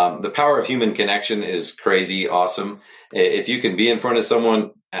 The power of human connection is crazy, awesome. If you can be in front of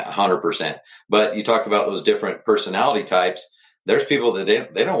someone, 100%. But you talk about those different personality types. There's people that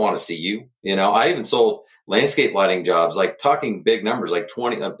they don't want to see you. I even sold landscape lighting jobs, like talking big numbers, like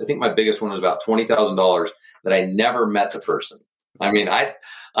 20. I think my biggest one was about $20,000 that I never met the person. I mean, I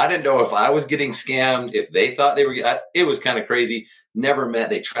didn't know if I was getting scammed, if they thought they were. It was kind of crazy. Never met.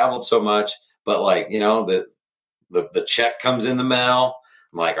 They traveled so much, but the check comes in the mail.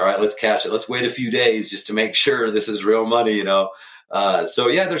 I'm like, all right, let's cash it. Let's wait a few days just to make sure this is real money, So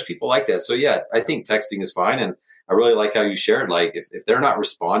yeah, there's people like that. So yeah, I think texting is fine. And I really like how you shared, like if they're not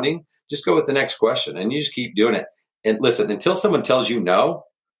responding, just go with the next question and you just keep doing it. And listen, until someone tells you no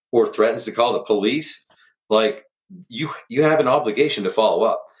or threatens to call the police, like you have an obligation to follow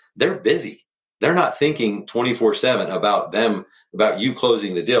up. They're busy. They're not thinking 24/7 about you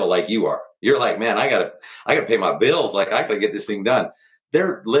closing the deal like you are. You're like, man, I gotta pay my bills. Like I gotta get this thing done.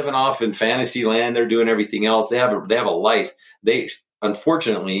 They're living off in fantasy land. They're doing everything else. They have a life. They,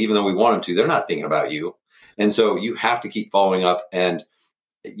 unfortunately, even though we want them to, they're not thinking about you. And so you have to keep following up, and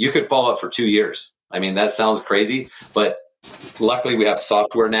you could follow up for 2 years. I mean, that sounds crazy, but luckily we have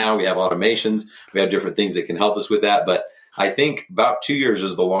software now. We have automations. We have different things that can help us with that. But I think about 2 years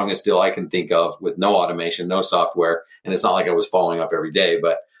is the longest deal I can think of with no automation, no software. And it's not like I was following up every day,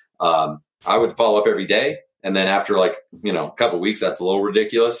 but I would follow up every day. And then after a couple of weeks, that's a little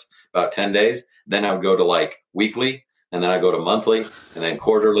ridiculous, about 10 days. Then I would go to weekly, and then I go to monthly and then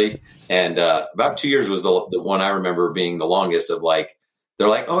quarterly. And about 2 years was the one I remember being the longest of they're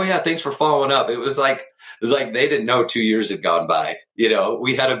like, oh yeah, thanks for following up. It was like they didn't know 2 years had gone by.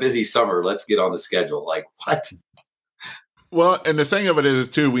 We had a busy summer. Let's get on the schedule. Like what? Well, and the thing of it is,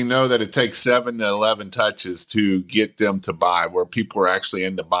 too, we know that it takes 7 to 11 touches to get them to buy, where people are actually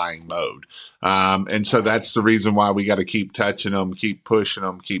in the buying mode. And so that's the reason why we got to keep touching them, keep pushing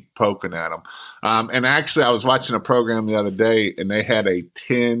them, keep poking at them. And actually, I was watching a program the other day, and they had a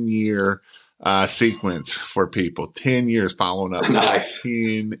 10-year sequence for people, 10 years following up. Nice.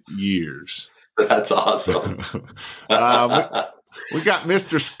 10 years. That's awesome. We got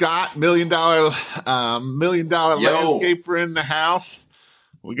Mr. Scott, $1 million landscaper in the house.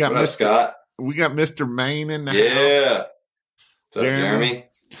 We got Mr. Scott. We got Mr. Maine in the house. Yeah. What's up, Jeremy?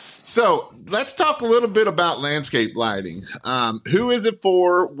 So let's talk a little bit about landscape lighting. Who is it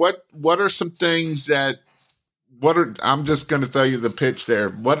for? What are some things I'm just going to throw you the pitch there.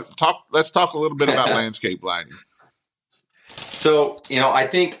 Let's talk a little bit about landscape lighting. So, I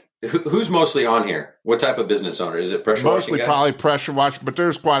think who's mostly on here? What type of business owner? Is it pressure washing? Mostly probably pressure washing, but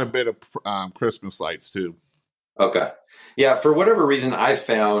there's quite a bit of Christmas lights too. Okay. Yeah. For whatever reason, I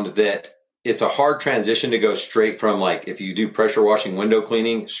found that it's a hard transition to go straight from if you do pressure washing, window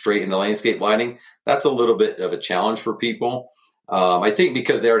cleaning, straight into landscape lighting. That's a little bit of a challenge for people. I think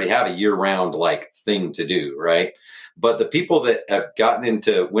because they already have a year-round thing to do, right? But the people that have gotten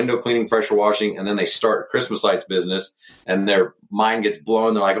into window cleaning, pressure washing, and then they start Christmas lights business, and their mind gets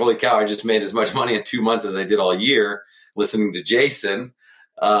blown. They're like, "Holy cow! I just made as much money in 2 months as I did all year listening to Jason."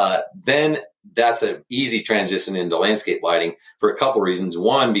 Then that's an easy transition into landscape lighting for a couple reasons.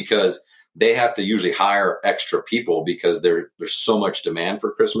 One, because they have to usually hire extra people because there's so much demand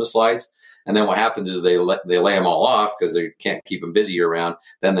for Christmas lights. And then what happens is they lay them all off because they can't keep them busy year round.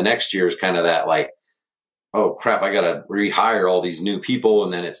 Then the next year is kind of that oh crap, I got to rehire all these new people,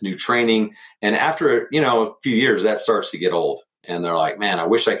 and then it's new training. And after, a few years, that starts to get old. And they're like, man, I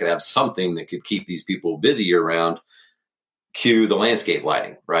wish I could have something that could keep these people busy year round. Cue the landscape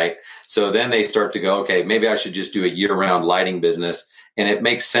lighting, right? So then they start to go, okay, maybe I should just do a year-round lighting business. And it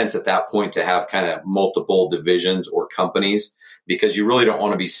makes sense at that point to have kind of multiple divisions or companies, because you really don't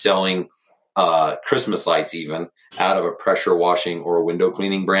want to be selling Christmas lights even out of a pressure washing or a window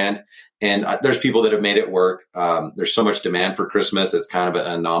cleaning brand. And there's people that have made it work. There's so much demand for Christmas. It's kind of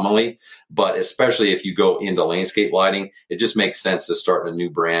an anomaly, but especially if you go into landscape lighting, it just makes sense to start a new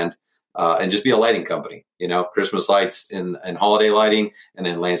brand and just be a lighting company, Christmas lights and holiday lighting, and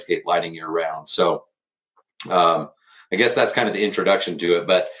then landscape lighting year round. So I guess that's kind of the introduction to it.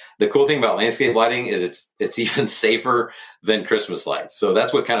 But the cool thing about landscape lighting is it's even safer than Christmas lights. So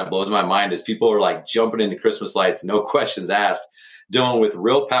that's what kind of blows my mind is people are like jumping into Christmas lights, no questions asked, dealing with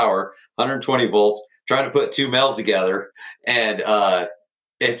real power, 120 volts, trying to put two males together. And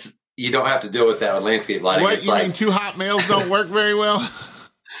you don't have to deal with that with landscape lighting. What, it's you like, mean two hot males don't work very well?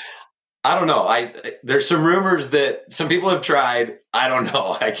 I don't know. There's some rumors that some people have tried. I don't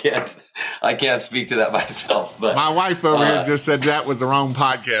know. I can't speak to that myself. But my wife over here just said that was the wrong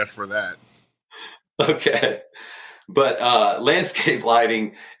podcast for that. Okay, but landscape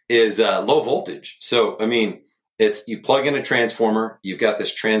lighting is low voltage. So I mean, you plug in a transformer. You've got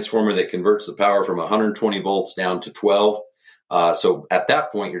this transformer that converts the power from 120 volts down to 12. So at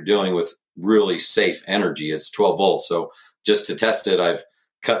that point, you're dealing with really safe energy. It's 12 volts. So just to test it, I've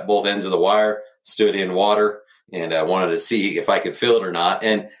cut both ends of the wire, stood in water, and I wanted to see if I could feel it or not.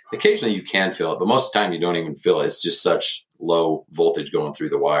 And occasionally you can feel it, but most of the time you don't even feel it. It's just such low voltage going through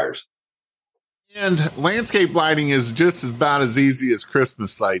the wires. And landscape lighting is just about as easy as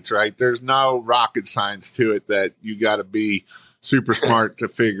Christmas lights, right? There's no rocket science to it that you got to be super smart to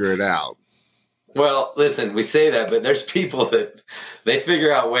figure it out. Well, listen, we say that, but there's people that they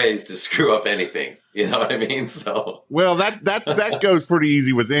figure out ways to screw up anything. You know what I mean? So, well, that goes pretty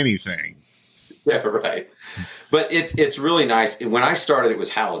easy with anything. Yeah, right. But it's really nice. When I started, it was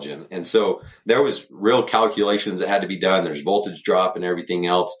halogen, and so there was real calculations that had to be done. There's voltage drop and everything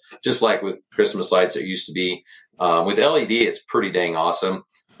else, just like with Christmas lights it used to be. With LED, it's pretty dang awesome.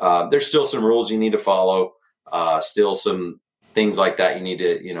 There's still some rules you need to follow. Still some things like that you need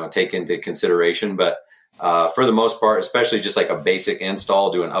to take into consideration. But for the most part, especially just like a basic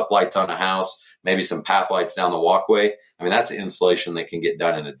install, doing uplights on a house, maybe some path lights down the walkway. I mean, that's an installation that can get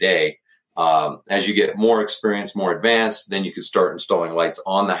done in a day. As you get more experience, more advanced, then you can start installing lights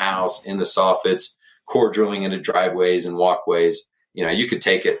on the house, in the soffits, core drilling into driveways and walkways. You could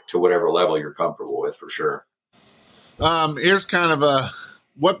take it to whatever level you're comfortable with for sure. Here's kind of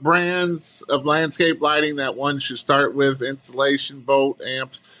what brands of landscape lighting that one should start with: insulation, volt,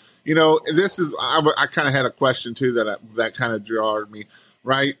 amps. This is, I kind of had a question too that kind of jarred me.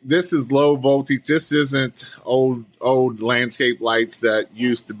 Right, this is low voltage. This isn't old landscape lights that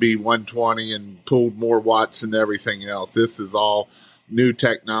used to be 120 and pulled more watts and everything else. This is all new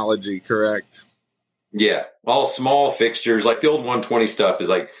technology, correct? Yeah, all small fixtures. Like the old 120 stuff is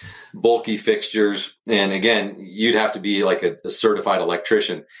like bulky fixtures, and again, you'd have to be like a certified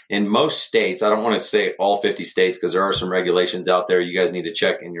electrician. In most states, I don't want to say all 50 states because there are some regulations out there. You guys need to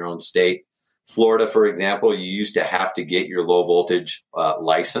check in your own state. Florida, for example, you used to have to get your low voltage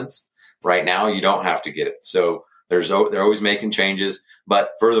license. Right now, you don't have to get it. So they're always making changes.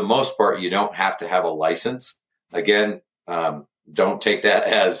 But for the most part, you don't have to have a license. Again, don't take that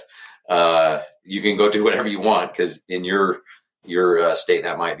as you can go do whatever you want, because in your state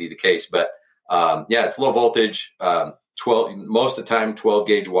that might be the case. But it's low voltage, 12 most of the time 12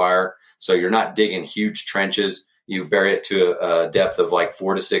 gauge wire. So you're not digging huge trenches. You bury it to a depth of like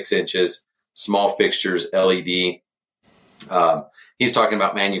 4 to 6 inches. Small fixtures, LED. He's talking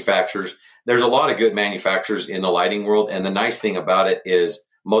about manufacturers. There's a lot of good manufacturers in the lighting world. And the nice thing about it is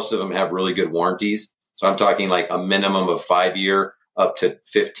most of them have really good warranties. So I'm talking like a minimum of 5-year up to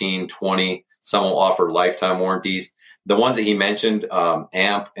 15, 20. Some will offer lifetime warranties. The ones that he mentioned,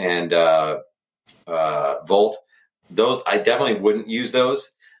 Amp and Volt, those I definitely wouldn't use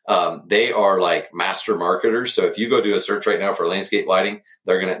those. They are like master marketers. So if you go do a search right now for landscape lighting,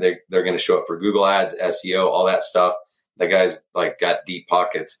 they're gonna show up for Google Ads, SEO, all that stuff. The guy's like got deep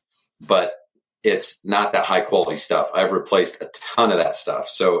pockets, but it's not that high quality stuff. I've replaced a ton of that stuff.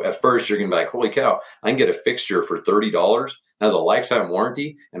 So at first you're gonna be like, holy cow, I can get a fixture for $30. Has a lifetime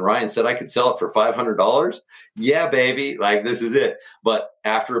warranty, and Ryan said I could sell it for $500. Yeah, baby, like this is it. But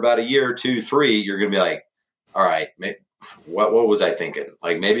after about a year, 2, 3, you're gonna be like, all right, what was I thinking?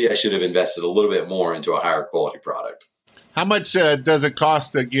 Like maybe I should have invested a little bit more into a higher quality product. How much does it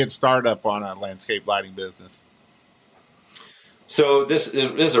cost to get startup on a landscape lighting business? So this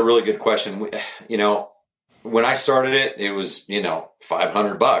is a really good question. When I started it, it was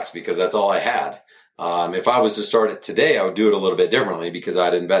 $500 because that's all I had. If I was to start it today, I would do it a little bit differently because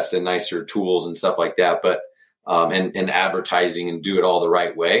I'd invest in nicer tools and stuff like that. But and advertising and do it all the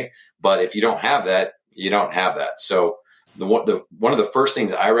right way. But if you don't have that, you don't have that. So one of the first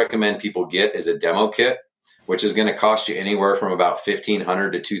things I recommend people get is a demo kit, which is going to cost you anywhere from about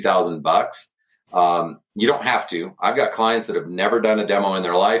 $1,500 to $2,000. You don't have to. I've got clients that have never done a demo in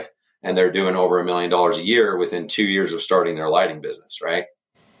their life, and they're doing over $1 million a year within 2 years of starting their lighting business, right?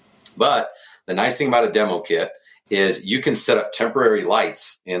 But the nice thing about a demo kit is you can set up temporary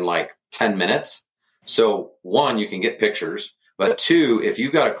lights in like 10 minutes. So one, you can get pictures, but two, if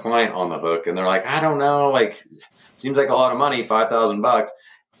you've got a client on the hook and they're like, I don't know, like, seems like a lot of money, $5,000.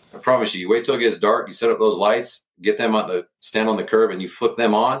 I promise you, wait till it gets dark, you set up those lights, get them stand on the curb, and you flip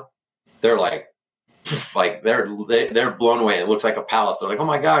them on. They're like they're blown away. It looks like a palace. They're like, oh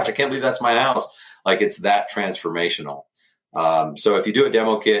my gosh, I can't believe that's my house. Like, it's that transformational. So if you do a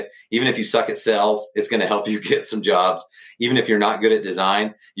demo kit, even if you suck at sales, it's going to help you get some jobs. Even if you're not good at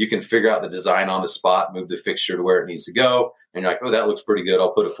design, you can figure out the design on the spot, move the fixture to where it needs to go. And you're like, oh, that looks pretty good.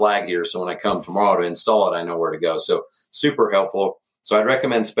 I'll put a flag here. So when I come tomorrow to install it, I know where to go. So super helpful. So I'd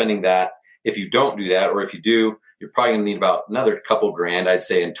recommend spending that. If you don't do that, or if you do, you're probably going to need about another couple grand, I'd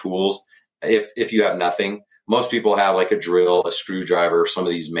say, in tools. If you have nothing, most people have like a drill, a screwdriver, some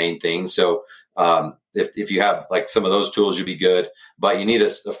of these main things. So if you have like some of those tools, you'd be good. But you need a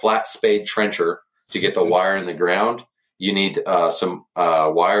flat spade trencher to get the wire in the ground. You need some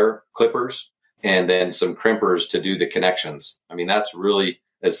wire clippers and then some crimpers to do the connections. I mean, that's really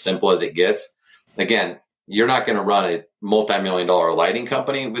as simple as it gets. Again, you're not going to run a multi-million-dollar lighting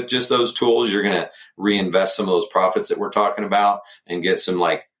company with just those tools. You're going to reinvest some of those profits that we're talking about and get some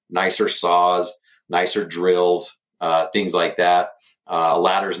like nicer saws, nicer drills, things like that. A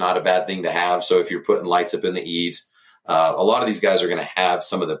ladder is not a bad thing to have. So if you're putting lights up in the eaves, a lot of these guys are going to have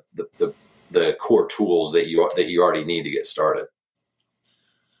some of the core tools that you already need to get started.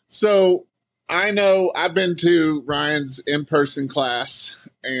 So I know I've been to Ryan's in-person class,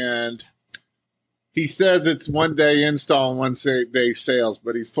 and he says it's 1 day install and 1 day sales,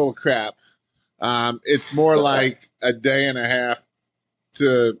 but he's full of crap. It's more like a day and a half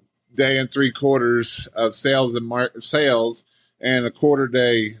to day and 3/4 of sales and sales and a quarter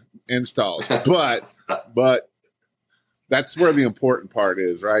day installs. But that's where the important part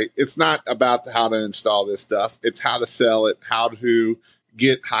is, right? It's not about how to install this stuff. It's how to sell it, how to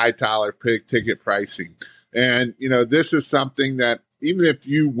get high dollar ticket pricing. And, you know, this is something that even if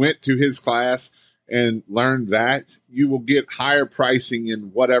you went to his class and learned that, you will get higher pricing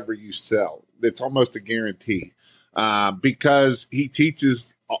in whatever you sell. It's almost a guarantee because he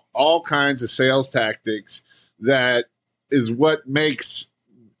teaches all kinds of sales tactics that is what makes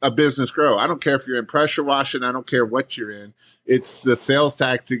a business grow. I don't care if you're in pressure washing. I don't care what you're in. It's the sales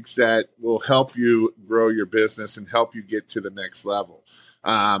tactics that will help you grow your business and help you get to the next level.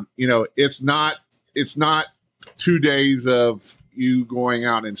 You know, it's not 2 days of you going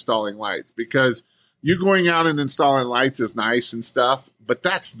out and installing lights, because you going out and installing lights is nice and stuff, but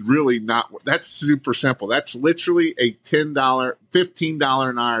that's really not, that's super simple. That's literally a $10, $15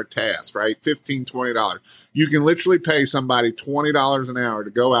 an hour task, right? $15, $20. You can literally pay somebody $20 an hour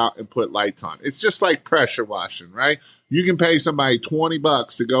to go out and put lights on. It's just like pressure washing, right? You can pay somebody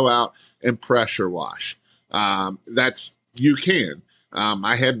 $20 to go out and pressure wash. You can.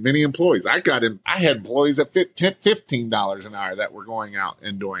 I had many employees. I had employees at $15 an hour that were going out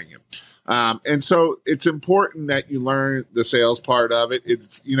and doing it. And so it's important that you learn the sales part of it.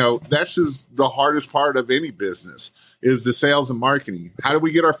 It's, you know, this is the hardest part of any business, is the sales and marketing. How do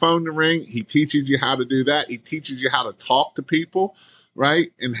we get our phone to ring? He teaches you how to do that. He teaches you how to talk to people,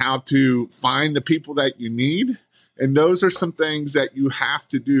 right? And how to find the people that you need. And those are some things that you have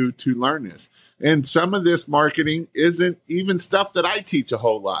to do to learn this. And some of this marketing isn't even stuff that I teach a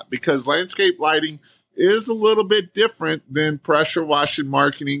whole lot, because landscape lighting is a little bit different than pressure washing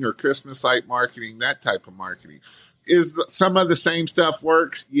marketing or Christmas light marketing, that type of marketing. Is some of the same stuff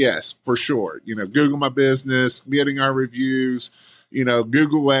works? Yes, for sure. You know, Google My Business, getting our reviews, you know,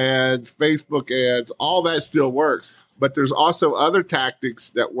 Google ads, Facebook ads, all that still works. But there's also other tactics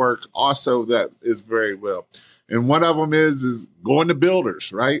that work also that is very well. And one of them is going to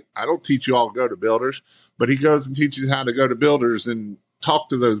builders, right? I don't teach you all to go to builders, but he goes and teaches how to go to builders and talk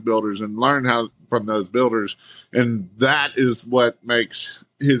to those builders and learn how from those builders. And that is what makes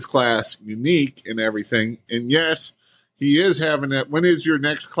his class unique and everything. And yes, he is having that. When is your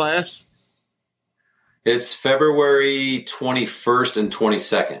next class? It's February 21st and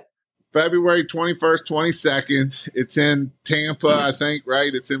 22nd. February 21st, 22nd. It's in Tampa, I think,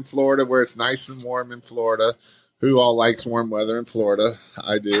 right? It's in Florida, where it's nice and warm in Florida. Who all likes warm weather in Florida?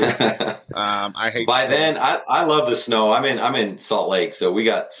 I do. I hate. By then, I love the snow. I'm in Salt Lake, so we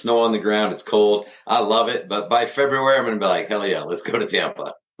got snow on the ground. It's cold. I love it. But by February, I'm going to be like, hell yeah, let's go to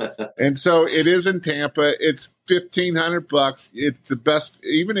Tampa. And so it is in Tampa. It's $1,500. It's the best.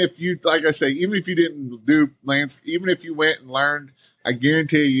 Even if you, like I say, even if you didn't do lands, even if you went and learned, I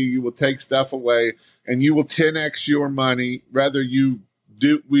guarantee you will take stuff away and you will 10x your money, whether you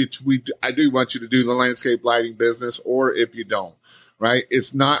do, I do want you to do the landscape lighting business, or if you don't, right?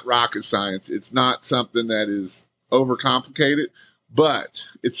 It's not rocket science. It's not something that is overcomplicated, But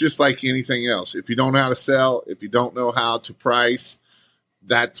it's just like anything else. If you don't know how to sell, if you don't know how to price,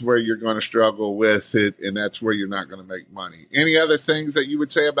 that's where you're going to struggle with it, and that's where you're not going to make money. Any other things that you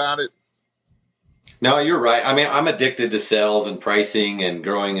would say about it? No, you're right. I mean, I'm addicted to sales and pricing and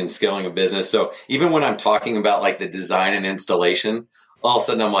growing and scaling a business. So even when I'm talking about like the design and installation, all of a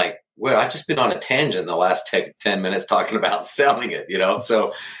sudden I'm like, well, I've just been on a tangent the last 10 minutes talking about selling it,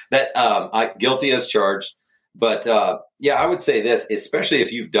 So that I guilty as charged. But yeah, I would say this, especially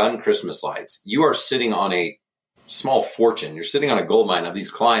if you've done Christmas lights, you are sitting on a small fortune. You're sitting on a gold mine of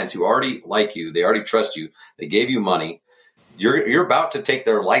these clients who already like you. They already trust you. They gave you money. You're about to take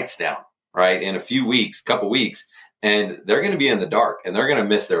their lights down, right? In a few weeks, couple weeks, and they're going to be in the dark and they're going to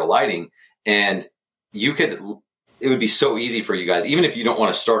miss their lighting. And it would be so easy for you guys, even if you don't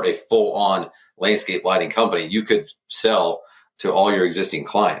want to start a full on landscape lighting company, you could sell to all your existing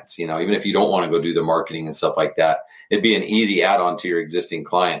clients, even if you don't want to go do the marketing and stuff like that, it'd be an easy add-on to your existing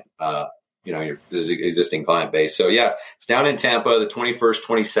client, your existing client base. So yeah, it's down in Tampa, the 21st,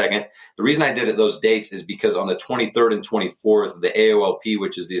 22nd. The reason I did it those dates is because on the 23rd and 24th, the AOLP,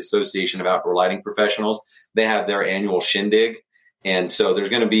 which is the Association of Outdoor Lighting Professionals, they have their annual shindig. And so it's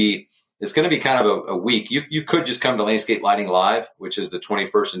going to be kind of a week. You could just come to Landscape Lighting Live, which is the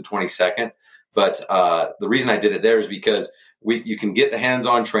 21st and 22nd. But the reason I did it there is because you can get the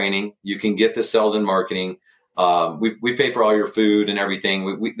hands-on training. You can get the sales and marketing. We pay for all your food and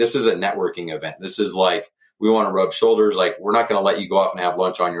everything. This is a networking event. This is like, we want to rub shoulders. Like, we're not going to let you go off and have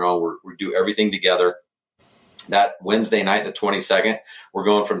lunch on your own. We do everything together. That Wednesday night, the 22nd, we're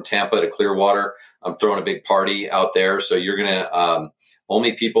going from Tampa to Clearwater. I'm throwing a big party out there. So you're going to,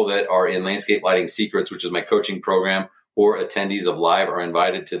 only people that are in Landscape Lighting Secrets, which is my coaching program, or attendees of Live are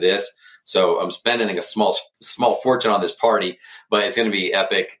invited to this. So I'm spending a small fortune on this party, but it's going to be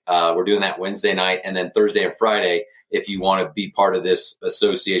epic. We're doing that Wednesday night, and then Thursday and Friday, if you want to be part of this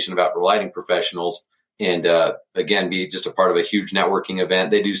Association of Outdoor Lighting Professionals, and again, be just a part of a huge networking event.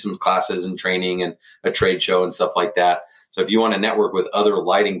 They do some classes and training and a trade show and stuff like that. So if you want to network with other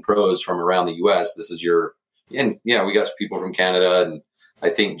lighting pros from around the U.S., this is and yeah, we got people from Canada, and I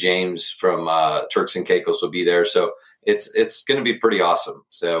think James from Turks and Caicos will be there. So it's going to be pretty awesome.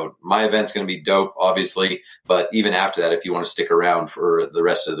 So my event's going to be dope, obviously. But even after that, if you want to stick around for the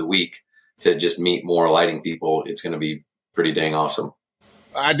rest of the week to just meet more lighting people, it's going to be pretty dang awesome.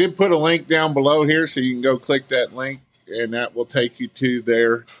 I did put a link down below here, so you can go click that link, and that will take you to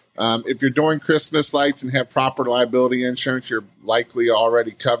there. If you're doing Christmas lights and have proper liability insurance, you're likely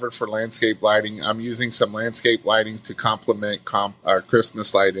already covered for landscape lighting. I'm using some landscape lighting to complement our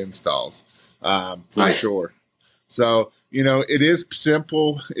Christmas light installs for sure. So, it is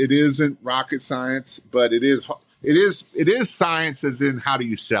simple. It isn't rocket science, but it is science as in how do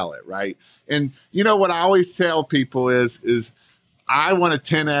you sell it, right? And what I always tell people is I want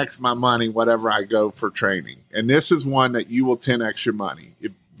to 10x my money, whatever I go for training. And this is one that you will 10x your money.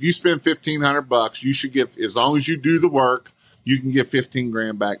 If you spend $1,500, you should get, as long as you do the work, you can get 15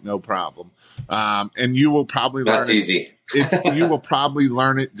 grand back, no problem. And you will probably learn that's easy. You will probably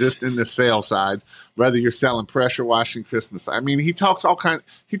learn it just in the sales side, whether you're selling pressure washing Christmas. I mean, he talks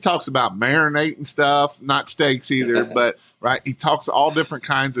about marinating stuff, not steaks either, but right. He talks all different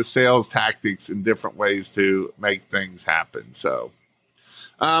kinds of sales tactics and different ways to make things happen. So,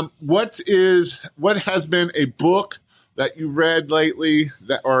 what has been a book that you read lately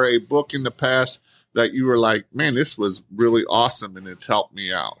or a book in the past that you were like, man, this was really awesome and it's helped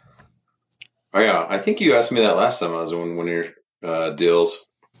me out? Oh yeah, I think you asked me that last time I was on one of your deals.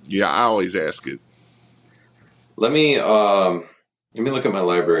 Yeah, I always ask it. Let me look at my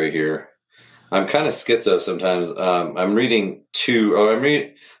library here. I'm kind of schizo sometimes. I'm reading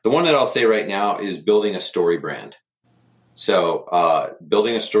the one that I'll say right now is Building a Story Brand. So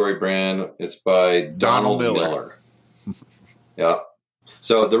Building a Story Brand, it's by Donald Miller. Yeah.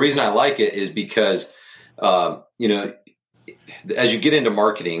 So the reason I like it is because, as you get into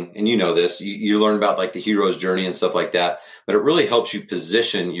marketing, and this, you learn about like the hero's journey and stuff like that, but it really helps you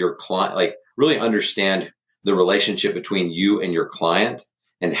position your client, like really understand the relationship between you and your client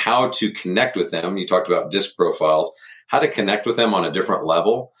and how to connect with them. You talked about disc profiles, how to connect with them on a different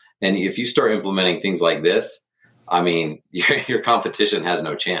level. And if you start implementing things like this, I mean, your competition has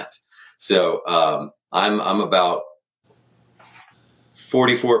no chance. So I'm about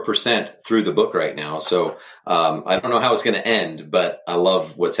 44% through the book right now. So I don't know how it's going to end, but I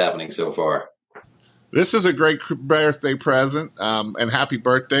love what's happening so far. This is a great birthday present, and happy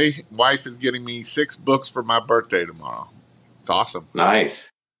birthday. Wife is getting me 6 books for my birthday tomorrow. It's awesome.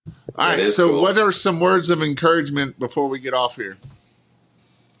 Nice. All right. So cool. What are some words of encouragement before we get off here?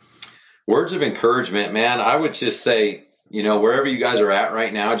 Words of encouragement, man. I would just say wherever you guys are at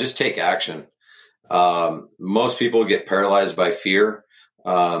right now, just take action. Most people get paralyzed by fear.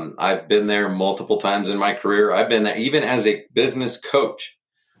 I've been there multiple times in my career. I've been there even as a business coach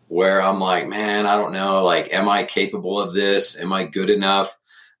where I'm like, man, I don't know. Like, am I capable of this? Am I good enough?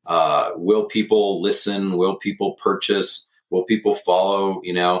 Will people listen? Will people purchase? Will people follow?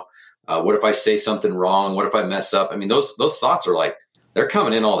 What if I say something wrong? What if I mess up? I mean, those thoughts are like, they're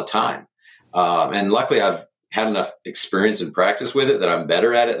coming in all the time. And luckily I've had enough experience and practice with it that I'm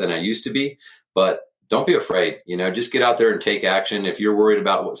better at it than I used to be, but don't be afraid, just get out there and take action. If you're worried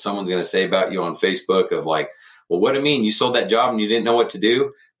about what someone's going to say about you on Facebook of like, well, what do you mean you sold that job and you didn't know what to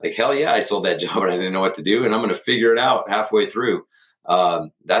do? Like, hell yeah, I sold that job and I didn't know what to do. And I'm going to figure it out halfway through.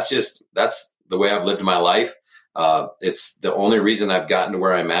 That's the way I've lived my life. It's the only reason I've gotten to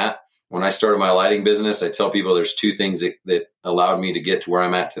where I'm at. When I started my lighting business, I tell people there's two things that allowed me to get to where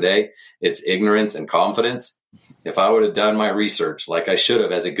I'm at today. It's ignorance and confidence. If I would have done my research like I should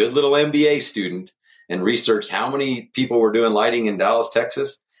have as a good little MBA student and researched how many people were doing lighting in Dallas,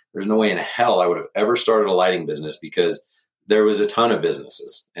 Texas, there's no way in hell I would have ever started a lighting business, because there was a ton of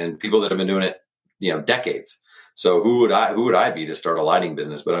businesses and people that have been doing it, decades. So who would I be to start a lighting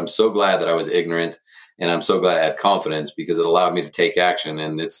business? But I'm so glad that I was ignorant. And I'm so glad I had confidence, because it allowed me to take action.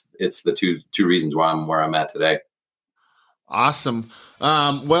 And it's the two reasons why I'm where I'm at today. Awesome.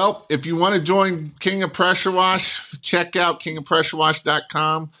 Well, if you want to join King of Pressure Wash, check out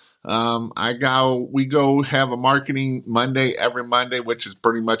kingofpressurewash.com. We go have a marketing Monday every Monday, which is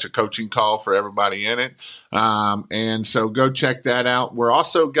pretty much a coaching call for everybody in it. And so go check that out. We're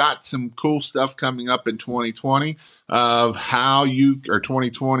also got some cool stuff coming up in 2020 of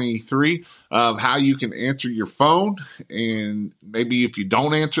 2023 of how you can answer your phone. And maybe if you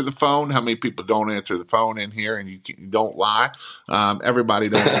don't answer the phone, how many people don't answer the phone in here, and you don't lie. Everybody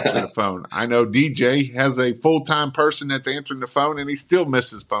don't answer the phone. I know DJ has a full-time person that's answering the phone and he still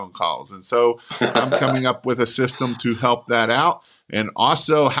misses phone calls. And so I'm coming up with a system to help that out. And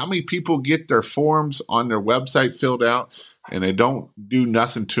also, how many people get their forms on their website filled out and they don't do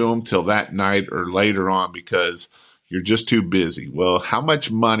nothing to them till that night or later on because you're just too busy? Well, how much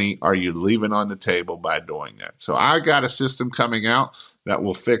money are you leaving on the table by doing that? So I got a system coming out that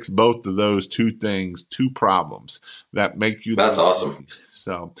will fix both of those two problems that make you. That's awesome.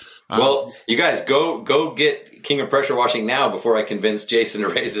 So, well, you guys go get King of Pressure Washing now before I convince Jason to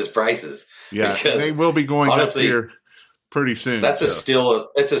raise his prices. Yeah, they will be going honestly, up here pretty soon. That's it's a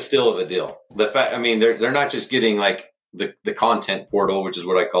still of a deal. The fact, I mean, they're not just getting like the content portal, which is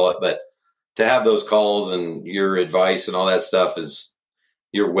what I call it, but to have those calls and your advice and all that stuff is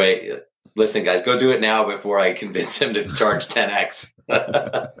your way. Listen, guys, go do it now before I convince him to charge 10x.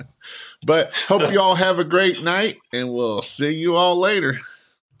 But hope you all have a great night, and we'll see you all later.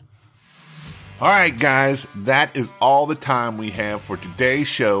 All right, guys, that is all the time we have for today's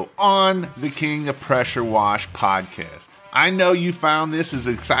show on the King of Pressure Wash podcast. I know you found this as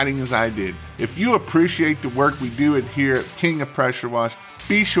exciting as I did. If you appreciate the work we do here at King of Pressure Wash,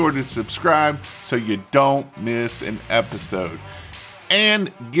 be sure to subscribe so you don't miss an episode. And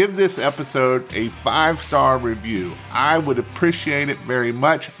give this episode a 5-star review. I would appreciate it very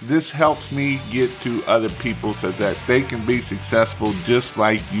much. This helps me get to other people so that they can be successful just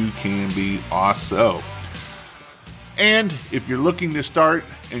like you can be also. And if you're looking to start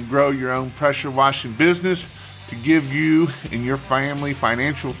and grow your own pressure washing business to give you and your family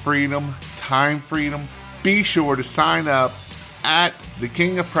financial freedom, time freedom, be sure to sign up at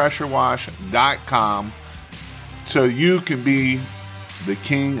thekingofpressurewash.com so you can be the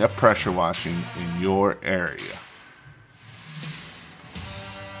king of pressure washing in your area.